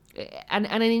 Yeah. And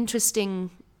an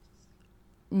interesting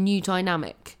new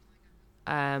dynamic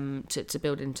to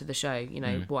build into the show.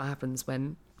 What happens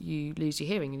when you lose your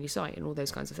hearing and your sight and all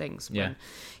those kinds of things when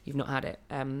you've not had it.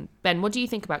 Ben, what do you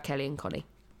think about Kelly and Connie?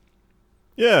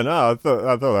 Yeah, no, I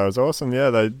thought that was awesome. Yeah,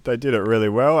 they did it really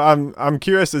well. I'm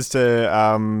curious as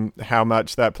to how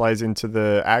much that plays into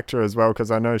the actor as well,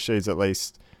 because I know she's at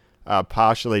least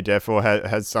partially deaf or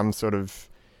has some sort of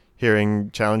hearing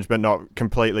challenge, but not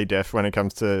completely deaf when it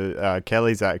comes to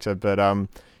Kelly's actor. But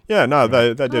yeah, no,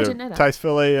 they did it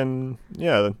tastefully, and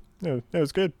yeah, it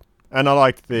was good. And I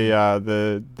liked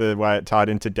the way it tied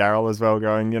into Daryl as well,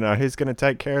 going, who's going to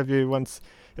take care of you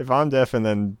if I'm deaf? And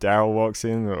then Daryl walks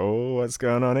in, what's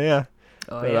going on here?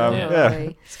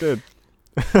 It's good.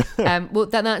 Well,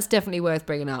 that's definitely worth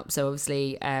bringing up. So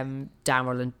obviously,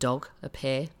 Daryl and Dog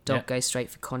appear. Dog goes straight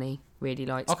for Connie. Really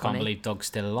likes I Connie. can't believe Dog's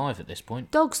still alive at this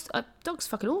point. Dog's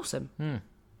fucking awesome.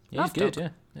 Yeah, he's good.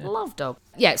 Dog. Yeah. Love Dog.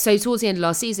 Yeah. So towards the end of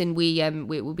last season, we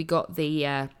got the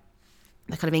kind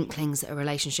of inklings that a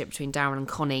relationship between Daryl and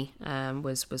Connie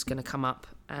was going to come up,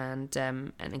 and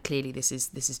clearly this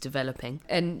is developing.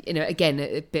 And again,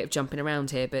 a bit of jumping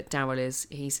around here, but Daryl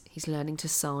he's learning to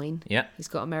sign. Yeah. He's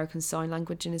got American Sign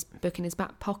Language in his book in his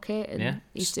back pocket, and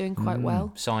he's doing quite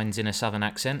well. Signs in a southern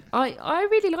accent. I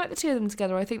really like the two of them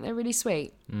together. I think they're really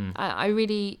sweet. I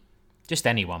really Just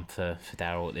anyone for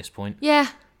Daryl at this point. yeah.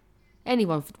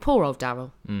 Anyone for poor old Daryl.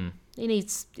 He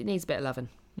needs a bit of loving.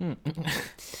 And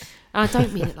I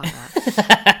don't mean it like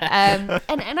that.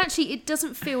 And actually, it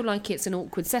doesn't feel like it's an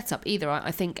awkward setup either.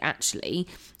 I think actually,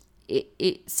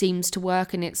 it seems to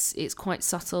work, and it's quite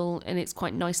subtle, and it's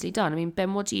quite nicely done. I mean,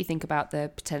 Ben, what do you think about the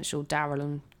potential Daryl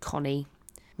and Connie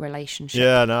relationship?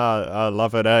 Yeah, no, I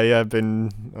love it. I've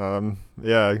been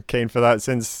keen for that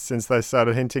since they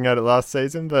started hinting at it last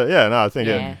season. But yeah, no, I think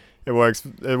it works.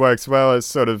 It works well. It's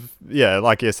sort of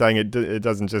like you're saying, it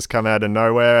doesn't just come out of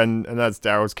nowhere, and that's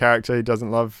Daryl's character. He doesn't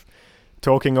love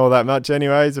talking all that much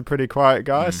anyway. He's a pretty quiet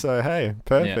guy, so hey,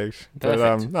 perfect. Yeah,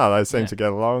 perfect. But no, they seem to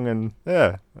get along, and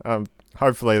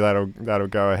hopefully that'll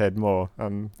go ahead more.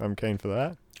 I'm keen for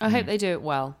that. I hope they do it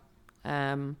well.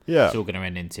 It's all going to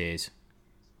end in tears.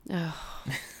 Oh,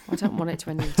 I don't want it to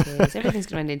end in tears. Everything's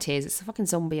going to end in tears. It's a fucking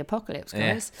zombie apocalypse,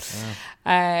 guys.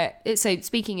 So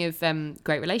speaking of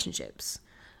great relationships,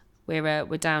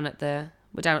 we're down at the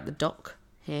dock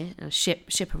here, and a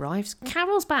ship arrives.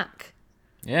 Carol's back.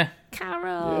 Yeah.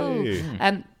 Carol.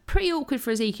 Yay. Pretty awkward for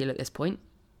Ezekiel at this point.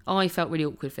 I felt really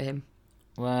awkward for him.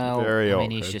 Well, Very I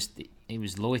mean, awkward. he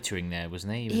was loitering there,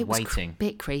 wasn't he? He was waiting. A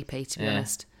bit creepy, to be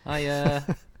honest. What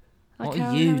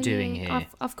Carol, are you how doing here?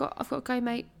 I've got to go,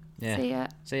 mate. Yeah. See ya.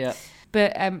 See ya.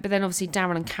 But then obviously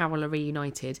Daryl and Carol are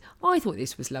reunited. I thought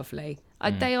this was lovely.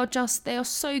 They are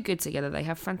so good together. They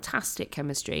have fantastic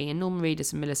chemistry, and Norman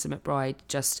Reedus and Melissa McBride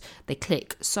they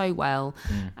click so well,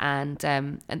 and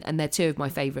they're two of my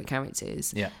favourite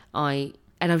characters. Yeah. I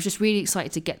was just really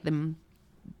excited to get them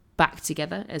back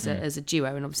together as a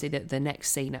duo, and obviously the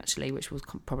next scene actually, which we'll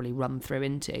probably run through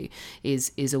into,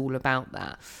 is all about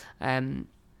that.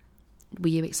 Were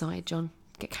you excited, John?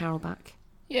 Get Carol back?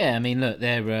 Yeah, I mean, look,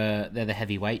 they're the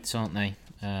heavyweights, aren't they?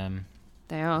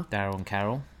 They are. Daryl and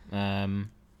Carol.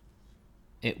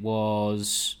 It's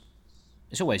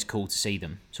always cool to see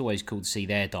them. It's always cool to see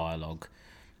their dialogue.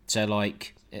 So,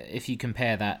 like, if you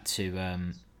compare that to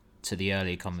the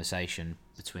earlier conversation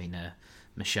between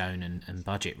Michonne and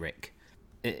Budget Rick,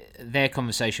 their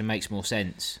conversation makes more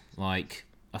sense. Like,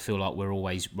 I feel like we're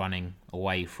always running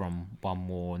away from one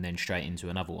war and then straight into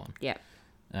another one. Yeah.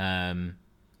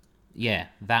 Yeah,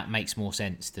 that makes more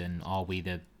sense than are we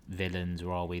the villains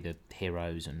or are we the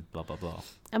heroes and blah, blah, blah.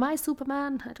 Am I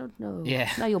Superman? I don't know. Yeah.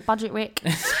 No, you're Budget Rick.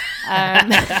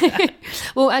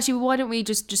 Well, actually, why don't we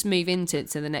just move into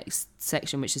the next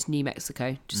section, which is New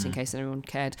Mexico, just in case anyone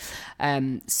cared.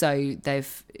 So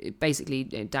they've basically,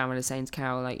 Daryl is saying to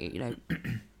Carol, like, you know,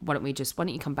 why don't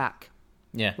you come back?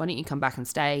 Yeah. Why don't you come back and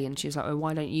stay? And she was like, well,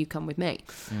 why don't you come with me?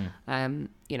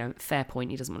 You know, fair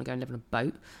point. He doesn't want to go and live on a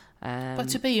boat. But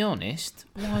to be honest,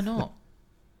 why not?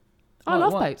 I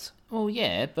love boats. Well,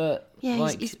 yeah, but... Yeah,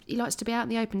 like, he likes to be out in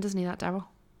the open, doesn't he, that Daryl?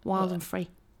 Wild and free.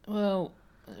 Well,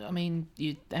 I mean,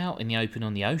 you're out in the open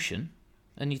on the ocean,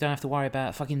 and you don't have to worry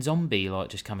about a fucking zombie, like,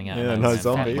 just coming out. Yeah, of no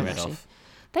zombie. zombies.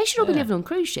 They should all be living on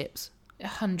cruise ships.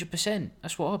 100%.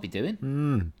 That's what I'd be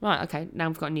doing. Right, okay. Now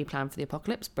we've got a new plan for the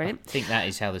apocalypse. Brilliant. I think that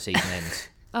is how the season ends.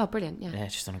 Oh, brilliant, yeah. Yeah,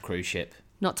 just on a cruise ship.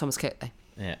 Not Thomas Cook, though.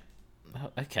 Yeah. Oh,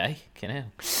 okay, can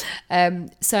hell.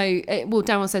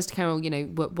 Daryl says to Carol, you know,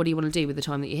 what do you want to do with the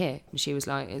time that you're here? And she was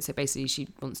like, so basically she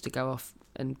wants to go off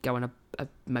and go on a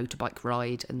motorbike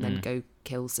ride and then go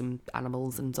kill some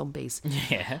animals and zombies.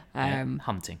 Yeah,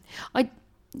 hunting.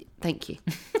 Thank you.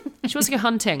 She wants to go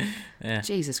hunting. Yeah.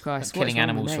 Jesus Christ. Killing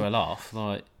animals for a laugh,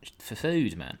 like, for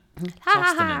food, man.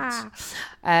 Sustenance.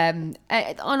 And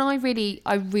I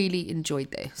really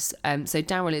enjoyed this. So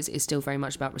Daryl is still very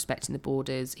much about respecting the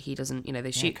borders. He doesn't, you know,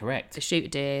 they shoot a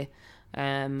deer,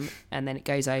 and then it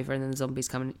goes over, and then the zombies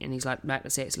come, and he's like,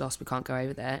 "That's it, it's lost. We can't go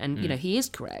over there." And you know, he is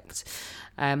correct.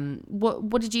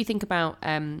 What did you think about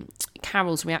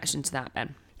Carol's reaction to that,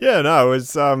 Ben? Yeah, no,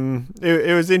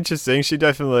 it was interesting. She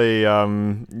definitely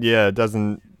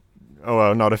doesn't. Oh,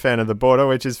 well, not a fan of the border,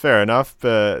 which is fair enough.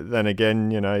 But then again,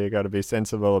 you know, you got to be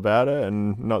sensible about it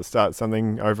and not start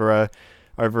something over a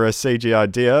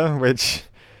CGI deer, which,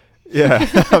 yeah,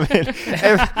 I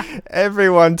mean,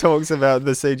 everyone talks about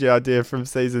the CGI deer from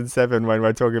season 7 when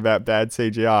we're talking about bad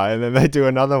CGI, and then they do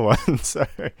another one. So,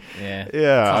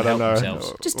 yeah, I don't know.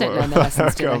 Themselves. Just don't learn their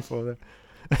lessons, do they?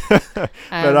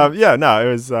 But it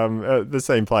was the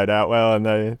scene played out well, and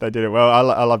they did it well.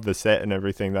 I love the set and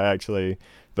everything.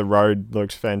 The road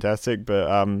looks fantastic, but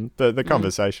the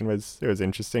conversation was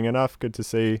interesting enough. Good to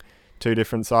see two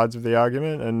different sides of the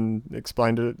argument, and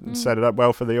explained it and set it up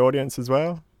well for the audience as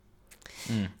well.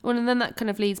 Well, and then that kind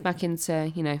of leads back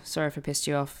into, you know, sorry if I pissed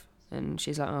you off. And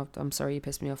she's like, oh, I'm sorry you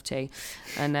pissed me off too.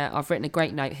 And I've written a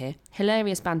great note here.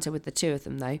 Hilarious banter with the two of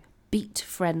them, though. Beat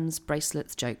friends,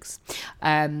 bracelets, jokes. So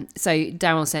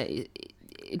Daryl said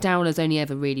Daryl has only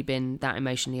ever really been that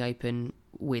emotionally open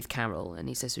with Carol, and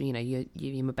he says, well, you know,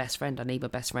 you're my best friend. I need my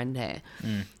best friend here.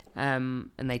 And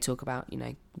they talk about, you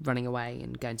know, running away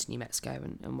and going to New Mexico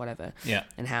and whatever. Yeah.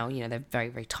 And how, you know, they're very,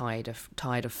 very tired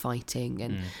of fighting,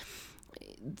 and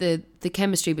the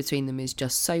chemistry between them is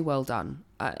just so well done.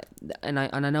 And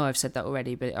I know I've said that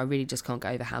already, but I really just can't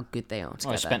get over how good they are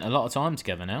together. I spent a lot of time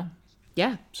together now.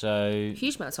 Yeah. So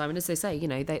huge amount of time, and as they say, you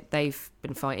know, they've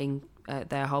been fighting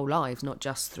their whole lives, not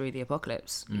just through the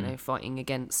apocalypse. You know, fighting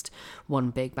against one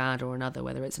big bad or another,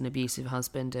 whether it's an abusive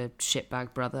husband, a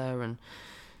shitbag brother, and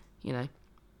you know,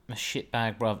 a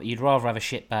shitbag brother. You'd rather have a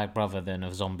shitbag brother than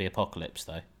a zombie apocalypse,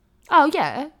 though. Oh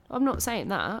yeah, I'm not saying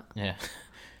that. Yeah.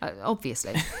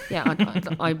 Obviously, yeah,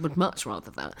 I would much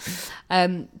rather that.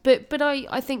 But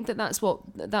I think that's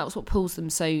what pulls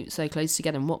them so close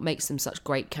together, and what makes them such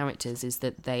great characters is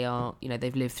that they are, you know,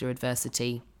 they've lived through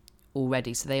adversity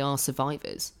already, so they are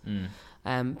survivors.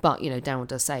 But you know, Daryl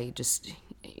does say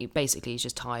basically he's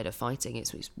just tired of fighting.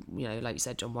 It's you know, like you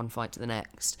said, John, one fight to the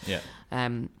next. Yeah.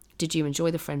 Did you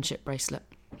enjoy the friendship bracelet,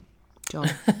 John?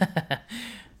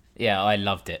 Yeah, I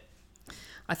loved it.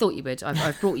 I thought you would.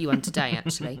 I've brought you one today,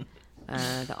 actually,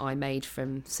 that I made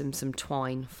from some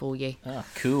twine for you. Oh,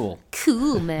 cool.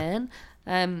 Cool, man.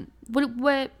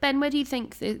 Ben, where do you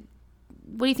think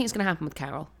what do you think is going to happen with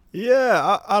Carol?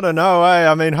 Yeah, I don't know.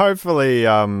 I mean, hopefully,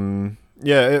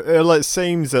 it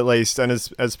seems at least, and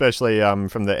especially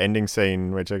from the ending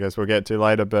scene, which I guess we'll get to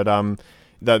later, but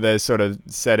that they're sort of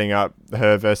setting up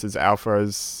her versus Alpha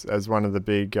as one of the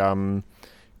big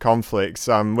conflicts,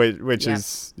 which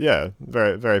is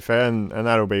very very fair, and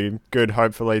that'll be good.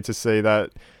 Hopefully, to see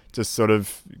that just sort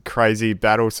of crazy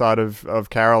battle side of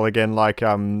Carol again, like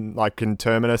in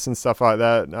Terminus and stuff like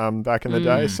that back in the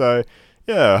day. So.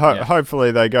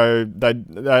 Hopefully they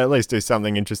at least do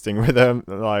something interesting with them.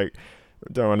 Like,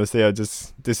 don't want to see her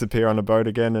just disappear on a boat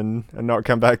again and not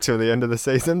come back till the end of the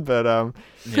season. But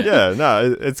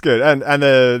it's good. And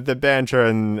the banter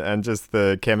and just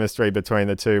the chemistry between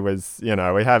the two was,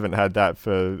 we haven't had that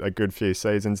for a good few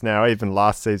seasons now. Even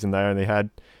last season they only had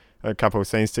a couple of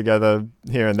scenes together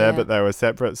here and there, but they were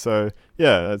separate. So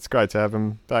it's great to have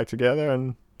them back together,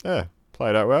 and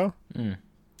played out well.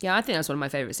 Yeah, I think that's one of my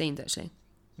favourite scenes, actually.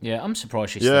 Yeah, I'm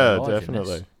surprised she's still alive. Yeah,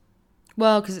 definitely. In this.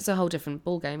 Well, because it's a whole different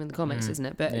ball game in the comics, isn't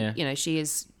it? But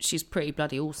she's pretty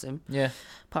bloody awesome. Yeah.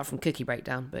 Apart from Cookie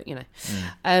Breakdown, but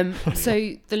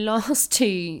So the last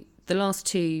two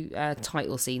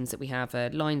title scenes that we have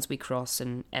are Lines We Cross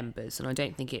and Embers, and I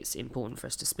don't think it's important for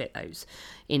us to split those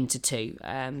into two.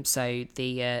 So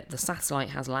the satellite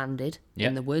has landed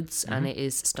in the woods, and it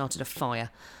is started a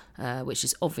fire. Which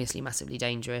is obviously massively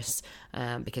dangerous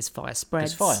because fire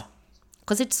spreads.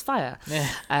 Because it's fire.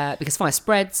 Yeah. Because fire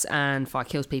spreads and fire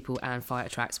kills people and fire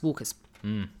attracts walkers.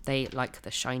 They like the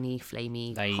shiny,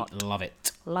 flamey, hot. Love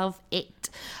it. Love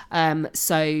it.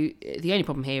 So the only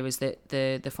problem here is that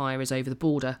the fire is over the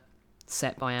border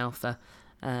set by Alpha.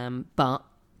 But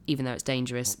even though it's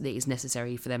dangerous, it is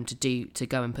necessary for them to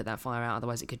go and put that fire out.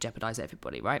 Otherwise it could jeopardise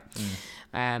everybody, right?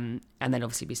 And then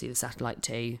obviously we see the satellite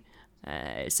too.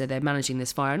 So they're managing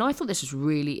this fire, and I thought this was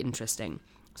really interesting.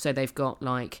 So they've got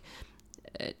like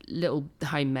little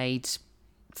homemade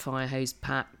fire hose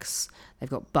packs, they've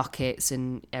got buckets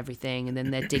and everything, and then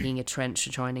they're digging a trench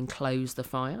to try and enclose the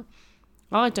fire.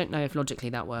 I don't know if logically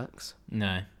that works.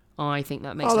 No. I think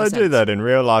that makes no sense. They do that in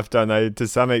real life, don't they, to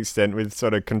some extent, with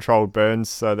sort of controlled burns,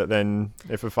 so that then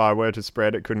if a fire were to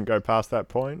spread, it couldn't go past that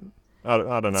point. I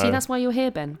don't know. See, that's why you're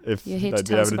here, Ben. If you're here they'd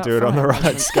to be tell able us to about do it on the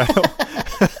right scale.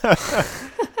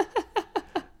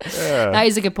 That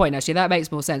is a good point, actually. That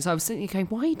makes more sense. I was sitting going,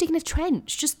 why are you digging a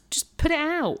trench? Just put it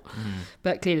out.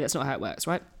 But clearly that's not how it works,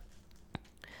 right?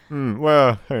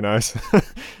 Well, who knows?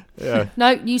 Yeah. No,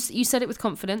 you said it with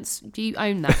confidence. Do you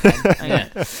own that,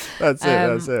 Ben? That's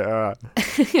it. All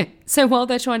right. So while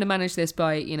they're trying to manage this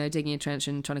by, digging a trench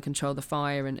and trying to control the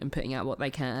fire and putting out what they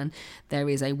can, there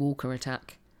is a walker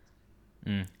attack.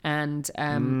 And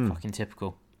fucking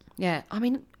typical. Yeah, I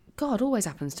mean, God, always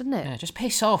happens, doesn't it? Yeah, just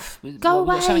piss off. Go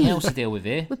away. We've got something else to deal with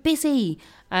here. We're busy.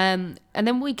 And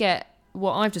then we get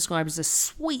what I've described as a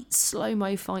sweet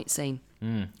slow-mo fight scene,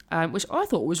 which I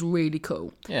thought was really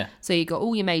cool. Yeah. So you got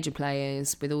all your major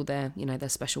players with all their, their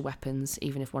special weapons,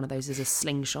 even if one of those is a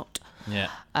slingshot. Yeah.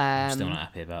 I'm still not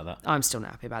happy about that. I'm still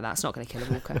not happy about that. It's not going to kill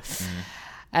a walker.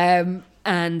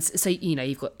 And so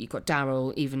you've got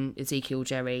Daryl, even Ezekiel,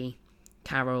 Jerry,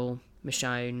 Carol,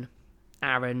 Michonne,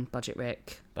 Aaron, Budget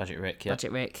Rick,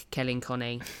 Kelly and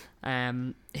Connie,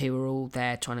 who are all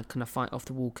there trying to kind of fight off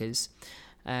the walkers.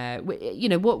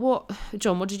 What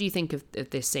John, what did you think of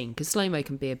this scene? Because slow-mo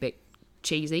can be a bit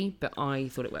cheesy, but I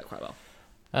thought it worked quite well.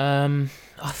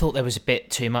 I thought there was a bit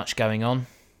too much going on,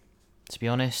 to be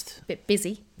honest. A bit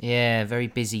busy. Yeah, very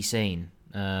busy scene.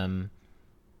 And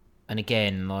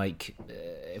again, like,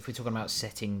 if we're talking about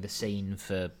setting the scene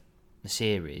for the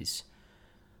series,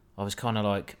 I was kind of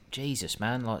like, Jesus,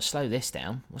 man, like, slow this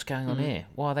down. What's going on here?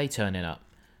 Why are they turning up?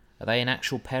 Are they in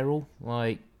actual peril?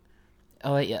 Like,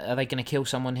 are they going to kill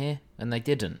someone here? And they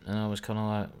didn't. And I was kind of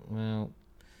like, well...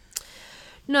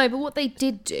 No, but what they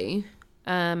did do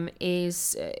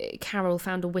is Carol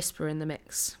found a whisper in the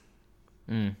mix.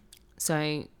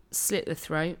 So, slit the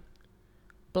throat,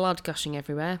 blood gushing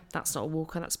everywhere. That's not a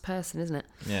walker, that's a person, isn't it?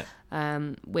 Yeah.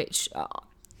 Which...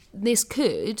 This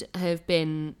could have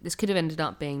ended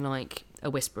up being like a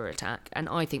whisper attack, and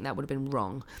I think that would have been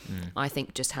wrong. I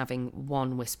think just having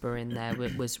one whisper in there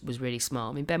was really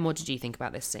smart. I mean, Ben, what did you think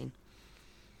about this scene?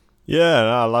 Yeah,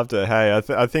 no, I loved it. Hey, I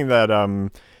think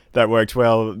that that worked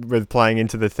well with playing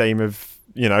into the theme of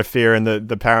fear and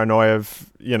the paranoia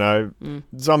of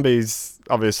zombies.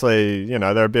 Obviously,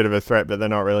 they're a bit of a threat, but they're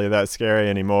not really that scary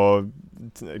anymore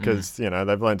because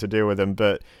they've learned to deal with them.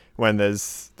 But when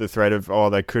there's the threat of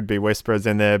there could be whisperers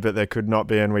in there, but there could not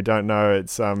be, and we don't know,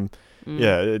 it's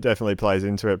yeah, it definitely plays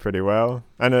into it pretty well.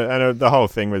 And the whole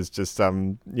thing was just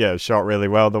shot really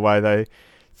well. The way they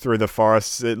through the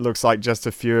forest, it looks like just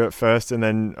a few at first, and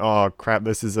then oh crap,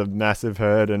 this is a massive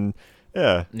herd, and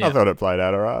I thought it played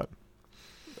out alright.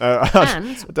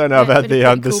 I don't know about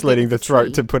the slitting the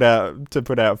throat to put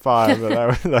out fire,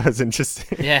 but that was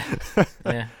interesting.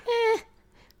 Yeah.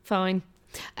 Fine.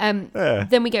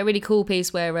 Then we get a really cool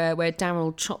piece where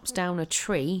Daryl chops down a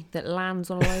tree that lands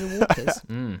on a load of walkers.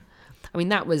 I mean,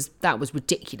 that was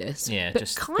ridiculous. Yeah, but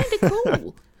just kind of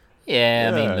cool. Yeah,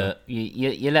 I mean, look,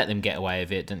 you let them get away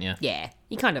with it, don't you? Yeah,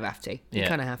 you kind of have to.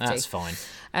 That's fine.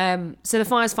 So the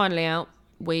fire's finally out.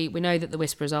 We know that the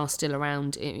Whisperers are still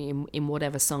around in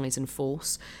whatever size and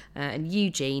force. And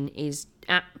Eugene is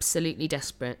absolutely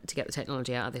desperate to get the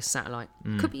technology out of this satellite.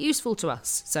 Could be useful to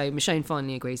us. So Michonne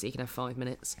finally agrees that he can have 5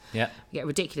 minutes. Yeah. We get a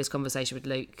ridiculous conversation with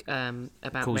Luke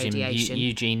about Calls radiation. him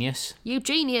Eugenius.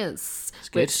 Eugenius,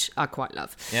 which I quite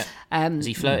love. Yeah. Is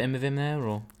he flirting with him there,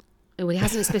 or? Well, he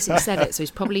hasn't explicitly said it, so he's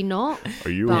probably not.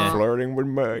 Are you flirting with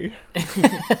me?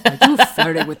 Are you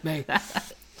flirting with me?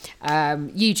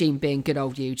 Eugene being good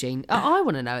old Eugene. I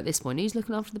want to know at this point who's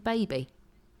looking after the baby.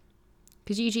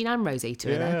 Because Eugene and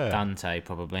Rosita are there. Dante,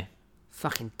 probably.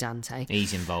 Fucking Dante.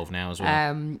 He's involved now as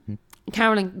well.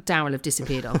 Carol and Daryl have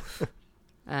disappeared off.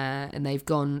 And they've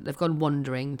gone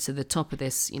wandering to the top of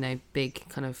this, big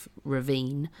kind of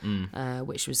ravine,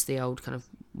 which was the old kind of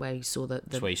where you saw the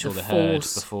That's where you saw the herd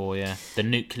before, the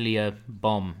nuclear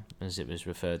bomb, as it was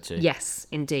referred to. Yes,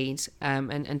 indeed.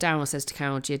 And Daryl says to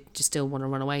Carol, "Do you still want to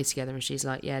run away together?" And she's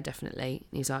like, "Yeah, definitely."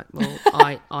 And he's like, "Well,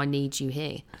 I need you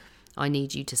here. I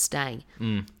need you to stay."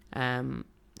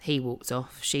 He walks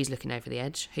off. She's looking over the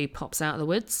edge. Who pops out of the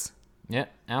woods? Yeah,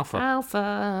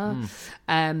 Alpha.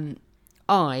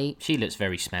 She looks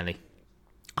very smelly.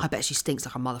 I bet she stinks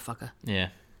like a motherfucker. Yeah.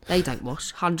 They don't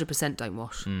wash. 100% don't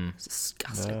wash. It's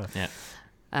disgusting. Yeah.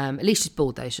 At least she's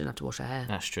bald though. She doesn't have to wash her hair.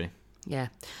 That's true. Yeah.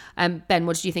 Ben,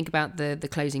 what did you think about the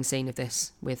closing scene of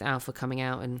this with Alpha coming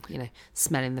out and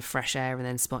smelling the fresh air and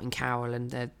then spotting Carol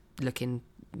and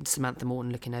Samantha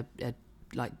Morton looking a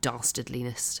like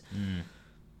dastardliness?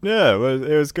 Yeah,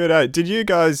 it was good. Did you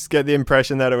guys get the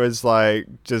impression that it was like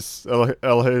just a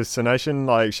hallucination,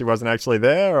 like she wasn't actually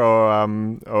there,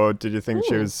 or did you think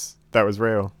that was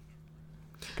real?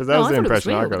 Because that was the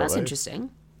impression I got. That's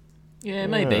interesting. Yeah,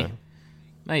 maybe.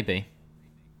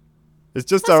 It's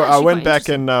just I went back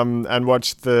and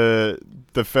watched the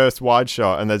first wide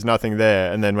shot, and there's nothing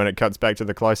there, and then when it cuts back to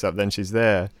the close up, then she's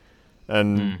there,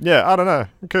 and I don't know,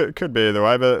 could be either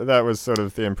way, but that was sort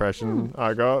of the impression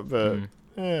I got. But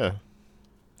yeah,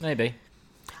 maybe.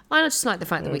 I just like the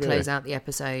fact that we close out the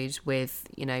episode with,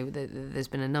 there's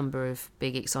been a number of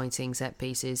big, exciting set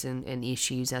pieces and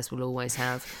issues, as we'll always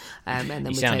have. And then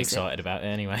you sound excited about it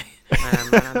anyway.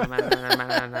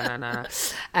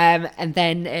 And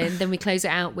then we close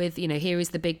it out with, here is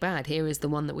the big bad. Here is the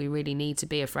one that we really need to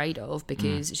be afraid of,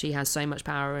 because she has so much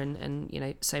power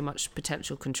and so much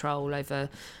potential control over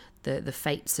the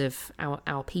fates of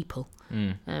our people.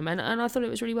 And I thought it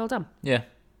was really well done. Yeah.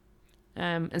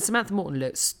 And Samantha Morton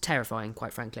looks terrifying,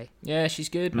 quite frankly. Yeah, she's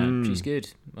good, man. She's good.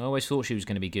 I always thought she was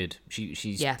going to be good.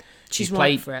 She's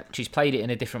played for it. She's played it in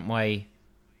a different way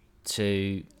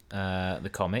to the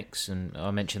comics, and I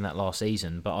mentioned that last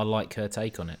season. But I like her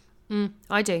take on it.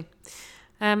 I do.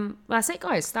 That's it,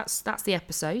 guys. That's the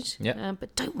episode. Yeah.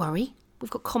 But don't worry, we've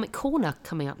got Comic Corner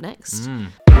coming up next.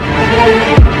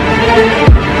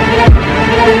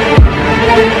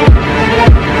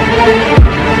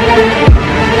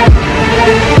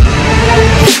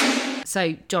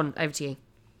 So, John, over to you.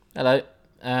 Hello.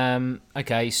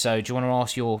 Okay, so do you want to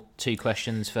ask your 2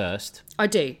 questions first? I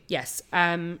do, yes.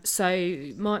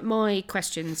 So my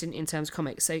questions in terms of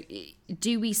comics. So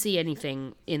do we see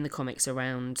anything in the comics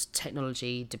around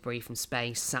technology, debris from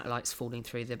space, satellites falling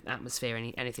through the atmosphere,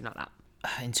 anything like that?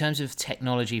 In terms of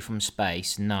technology from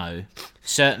space, no.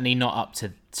 Certainly not up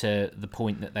to the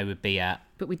point that they would be at.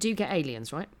 But we do get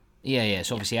aliens, right? Yeah,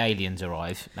 so obviously aliens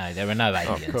arrive. No, there are no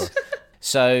aliens.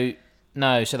 So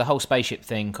the whole spaceship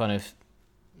thing kind of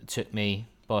took me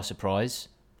by surprise.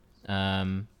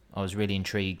 I was really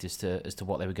intrigued as to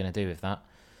what they were going to do with that.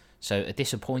 So a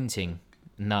disappointing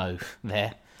no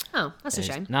there. Oh, that's a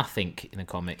shame. Nothing in the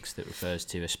comics that refers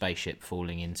to a spaceship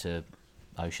falling into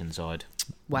Oceanside.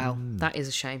 Wow, that is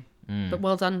a shame. But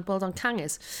well done,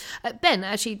 Kangers. Ben,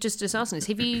 actually, just asking this,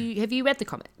 have you read the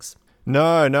comics? No,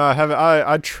 I haven't.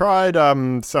 I tried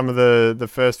some of the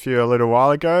first few a little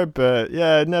while ago, but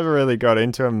yeah, never really got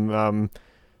into them.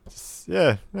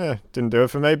 Didn't do it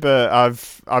for me. But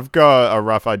I've got a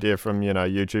rough idea from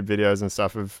YouTube videos and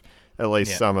stuff of at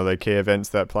least some of the key events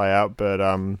that play out. But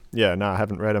yeah, no, I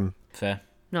haven't read them. Fair.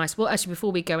 Nice. Well, actually,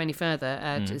 before we go any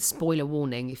further, spoiler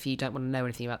warning, if you don't want to know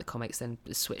anything about the comics, then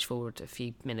switch forward a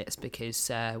few minutes, because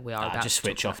we are about just to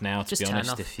switch off now, to be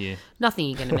honest. If you nothing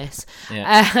you're going to miss.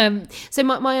 Yeah. So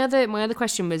my other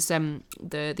question was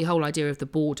the whole idea of the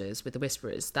borders with the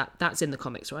Whisperers. That's in the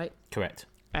comics, right? Correct.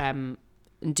 And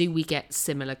do we get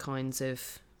similar kinds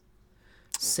of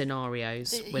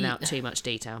scenarios without too much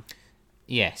detail?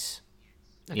 Yes.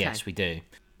 Okay. Yes, we do.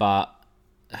 But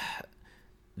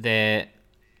there,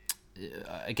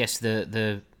 I guess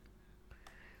the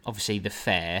obviously the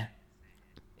fair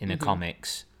in the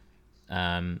comics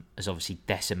has obviously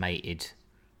decimated,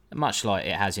 much like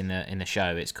it has in the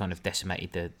show. It's kind of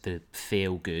decimated the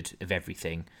feel good of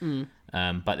everything.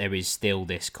 But there is still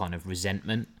this kind of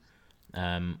resentment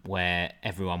where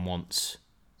everyone wants.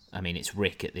 I mean, it's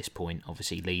Rick at this point,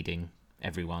 obviously leading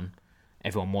everyone.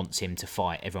 Everyone wants him to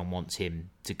fight. Everyone wants him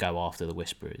to go after the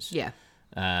Whisperers. Yeah.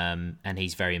 And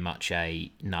he's very much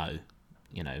a no.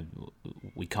 You know,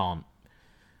 we can't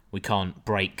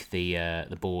break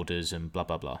the borders and blah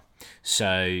blah blah.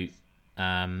 So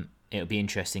it'll be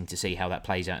interesting to see how that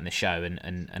plays out in the show.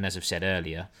 And as I've said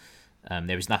earlier,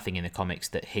 there is nothing in the comics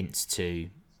that hints to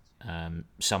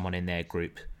someone in their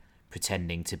group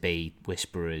pretending to be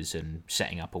Whisperers and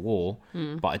setting up a war.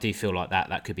 But I do feel like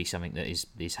that could be something that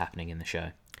is happening in the show.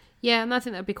 Yeah, and I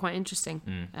think that would be quite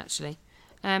interesting, actually.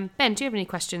 Ben, do you have any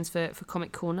questions for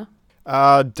Comic Corner?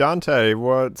 Dante,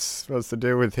 what's the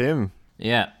deal with him?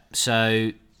 Yeah,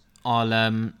 so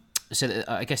I'll so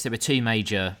I guess there were two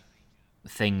major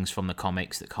things from the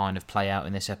comics that kind of play out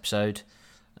in this episode.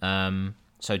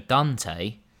 So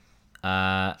Dante,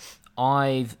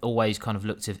 I've always kind of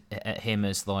looked at him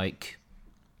as like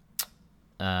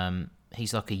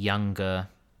he's like a younger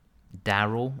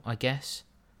Daryl, I guess.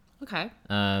 Okay.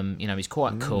 You know, he's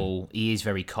quite cool. He is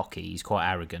very cocky. He's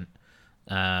quite arrogant.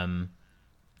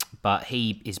 But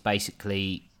he is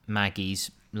basically Maggie's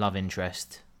love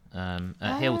interest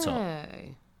at Hilltop.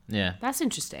 Yeah. That's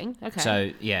interesting.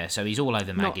 Okay. So he's all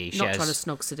over Maggie. Not trying to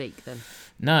snog Sadiq then.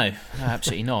 No,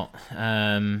 absolutely not.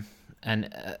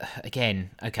 And again,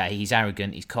 okay, he's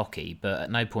arrogant, he's cocky, but at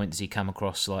no point does he come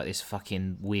across like this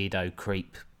fucking weirdo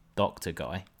creep doctor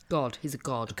guy. God, he's a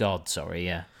god. God, sorry,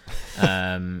 yeah.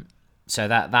 So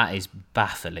that is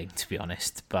baffling, to be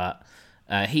honest. But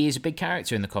he is a big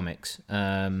character in the comics.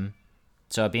 So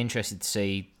I'd be interested to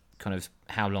see kind of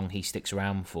how long he sticks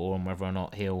around for, and whether or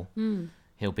not he'll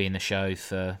be in the show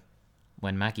for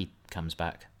when Maggie comes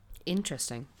back.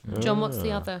 Interesting. John, what's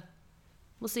the other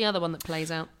one that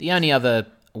plays out? The only other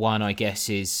one, I guess,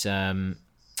 is so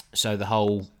the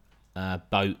whole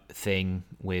boat thing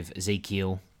with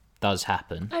Ezekiel does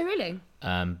happen. Oh, really?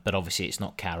 But obviously it's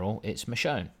not Carol, it's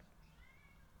Michonne.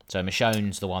 So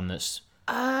Michonne's the one that's...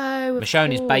 Oh, of Michonne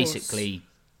course. is basically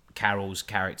Carol's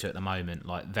character at the moment,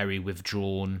 like very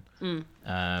withdrawn,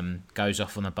 goes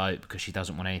off on the boat because she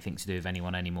doesn't want anything to do with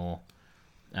anyone anymore.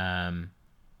 So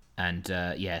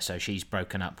she's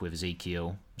broken up with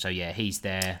Ezekiel. So yeah, he's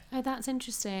there. Oh, that's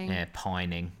interesting. Yeah,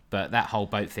 pining. But that whole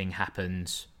boat thing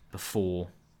happens before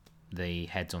the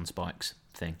Heads on Spikes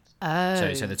thing.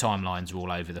 Oh. So the timelines are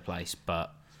all over the place,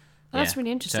 but that's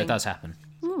really interesting. So it does happen.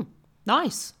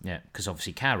 Nice. Yeah, because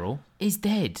obviously Carol is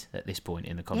dead at this point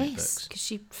in the comic Yes, books. because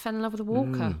she fell in love with a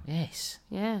walker. Yes.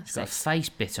 Yeah. She's got a face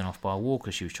bitten off by a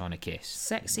walker she was trying to kiss.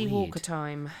 Sexy Weird. walker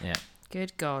time. Yeah.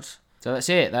 Good God. So that's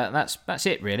it. That's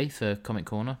it really for Comic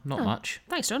Corner. Not much.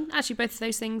 Thanks, John. Actually, both of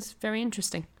those things very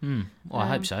interesting. Well, I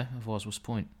hope so. Otherwise, what's the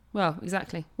point? Well,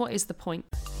 exactly. What is the point?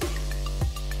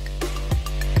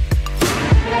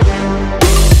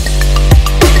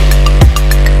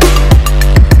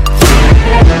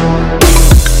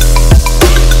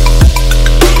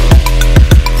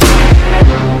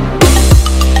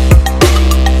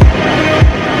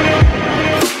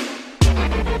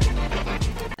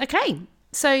 Okay,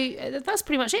 so that's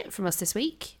pretty much it from us this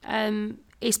week.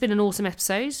 It's been an awesome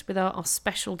episode with our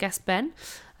special guest, Ben.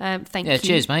 Thank you.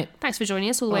 Cheers, mate. Thanks for joining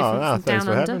us all the way from Thanks Down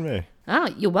for Under. having me.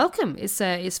 You're welcome. It's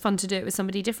fun to do it with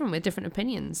somebody different with different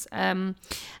opinions. And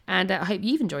I hope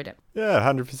you've enjoyed it. Yeah,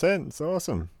 100%. It's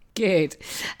awesome. Good.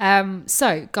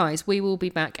 So, guys, we will be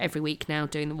back every week now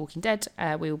doing The Walking Dead.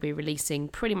 We will be releasing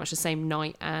pretty much the same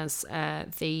night as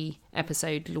the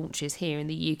episode launches here in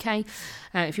the UK.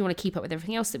 If you want to keep up with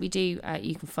everything else that we do,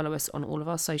 you can follow us on all of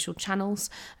our social channels.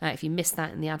 If you missed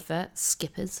that in the advert,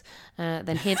 skippers,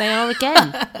 then here they are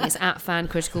again. It's at Fan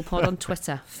Critical Pod on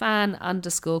Twitter,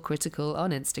 fan_critical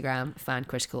on Instagram, Fan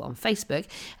Critical on Facebook.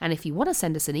 And if you want to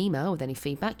send us an email with any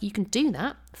feedback, you can do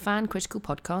that,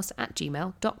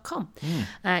 fancriticalpodcast@gmail.com.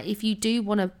 If you do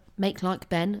want to make like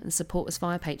Ben and support us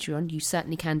via Patreon, you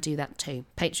certainly can do that too.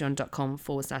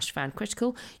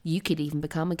 Patreon.com/fancritical. You could even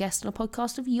become a guest on a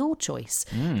podcast of your choice.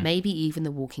 Maybe even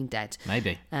The Walking Dead.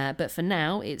 Maybe. But for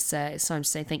now, it's time to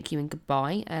say thank you and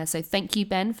goodbye. So thank you,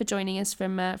 Ben, for joining us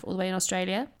from all the way in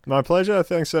Australia. My pleasure.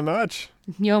 Thanks so much.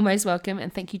 You're most welcome.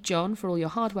 And thank you, John, for all your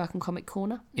hard work on Comic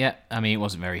Corner. Yeah, I mean, it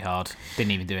wasn't very hard.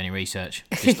 Didn't even do any research.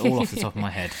 Just all off the top of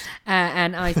my head.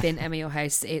 And I've been Emma, your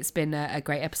host. It's been a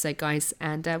great episode, guys.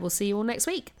 And we'll see you all next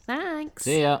week. Thanks.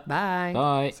 See ya. Bye.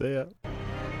 Bye. See ya.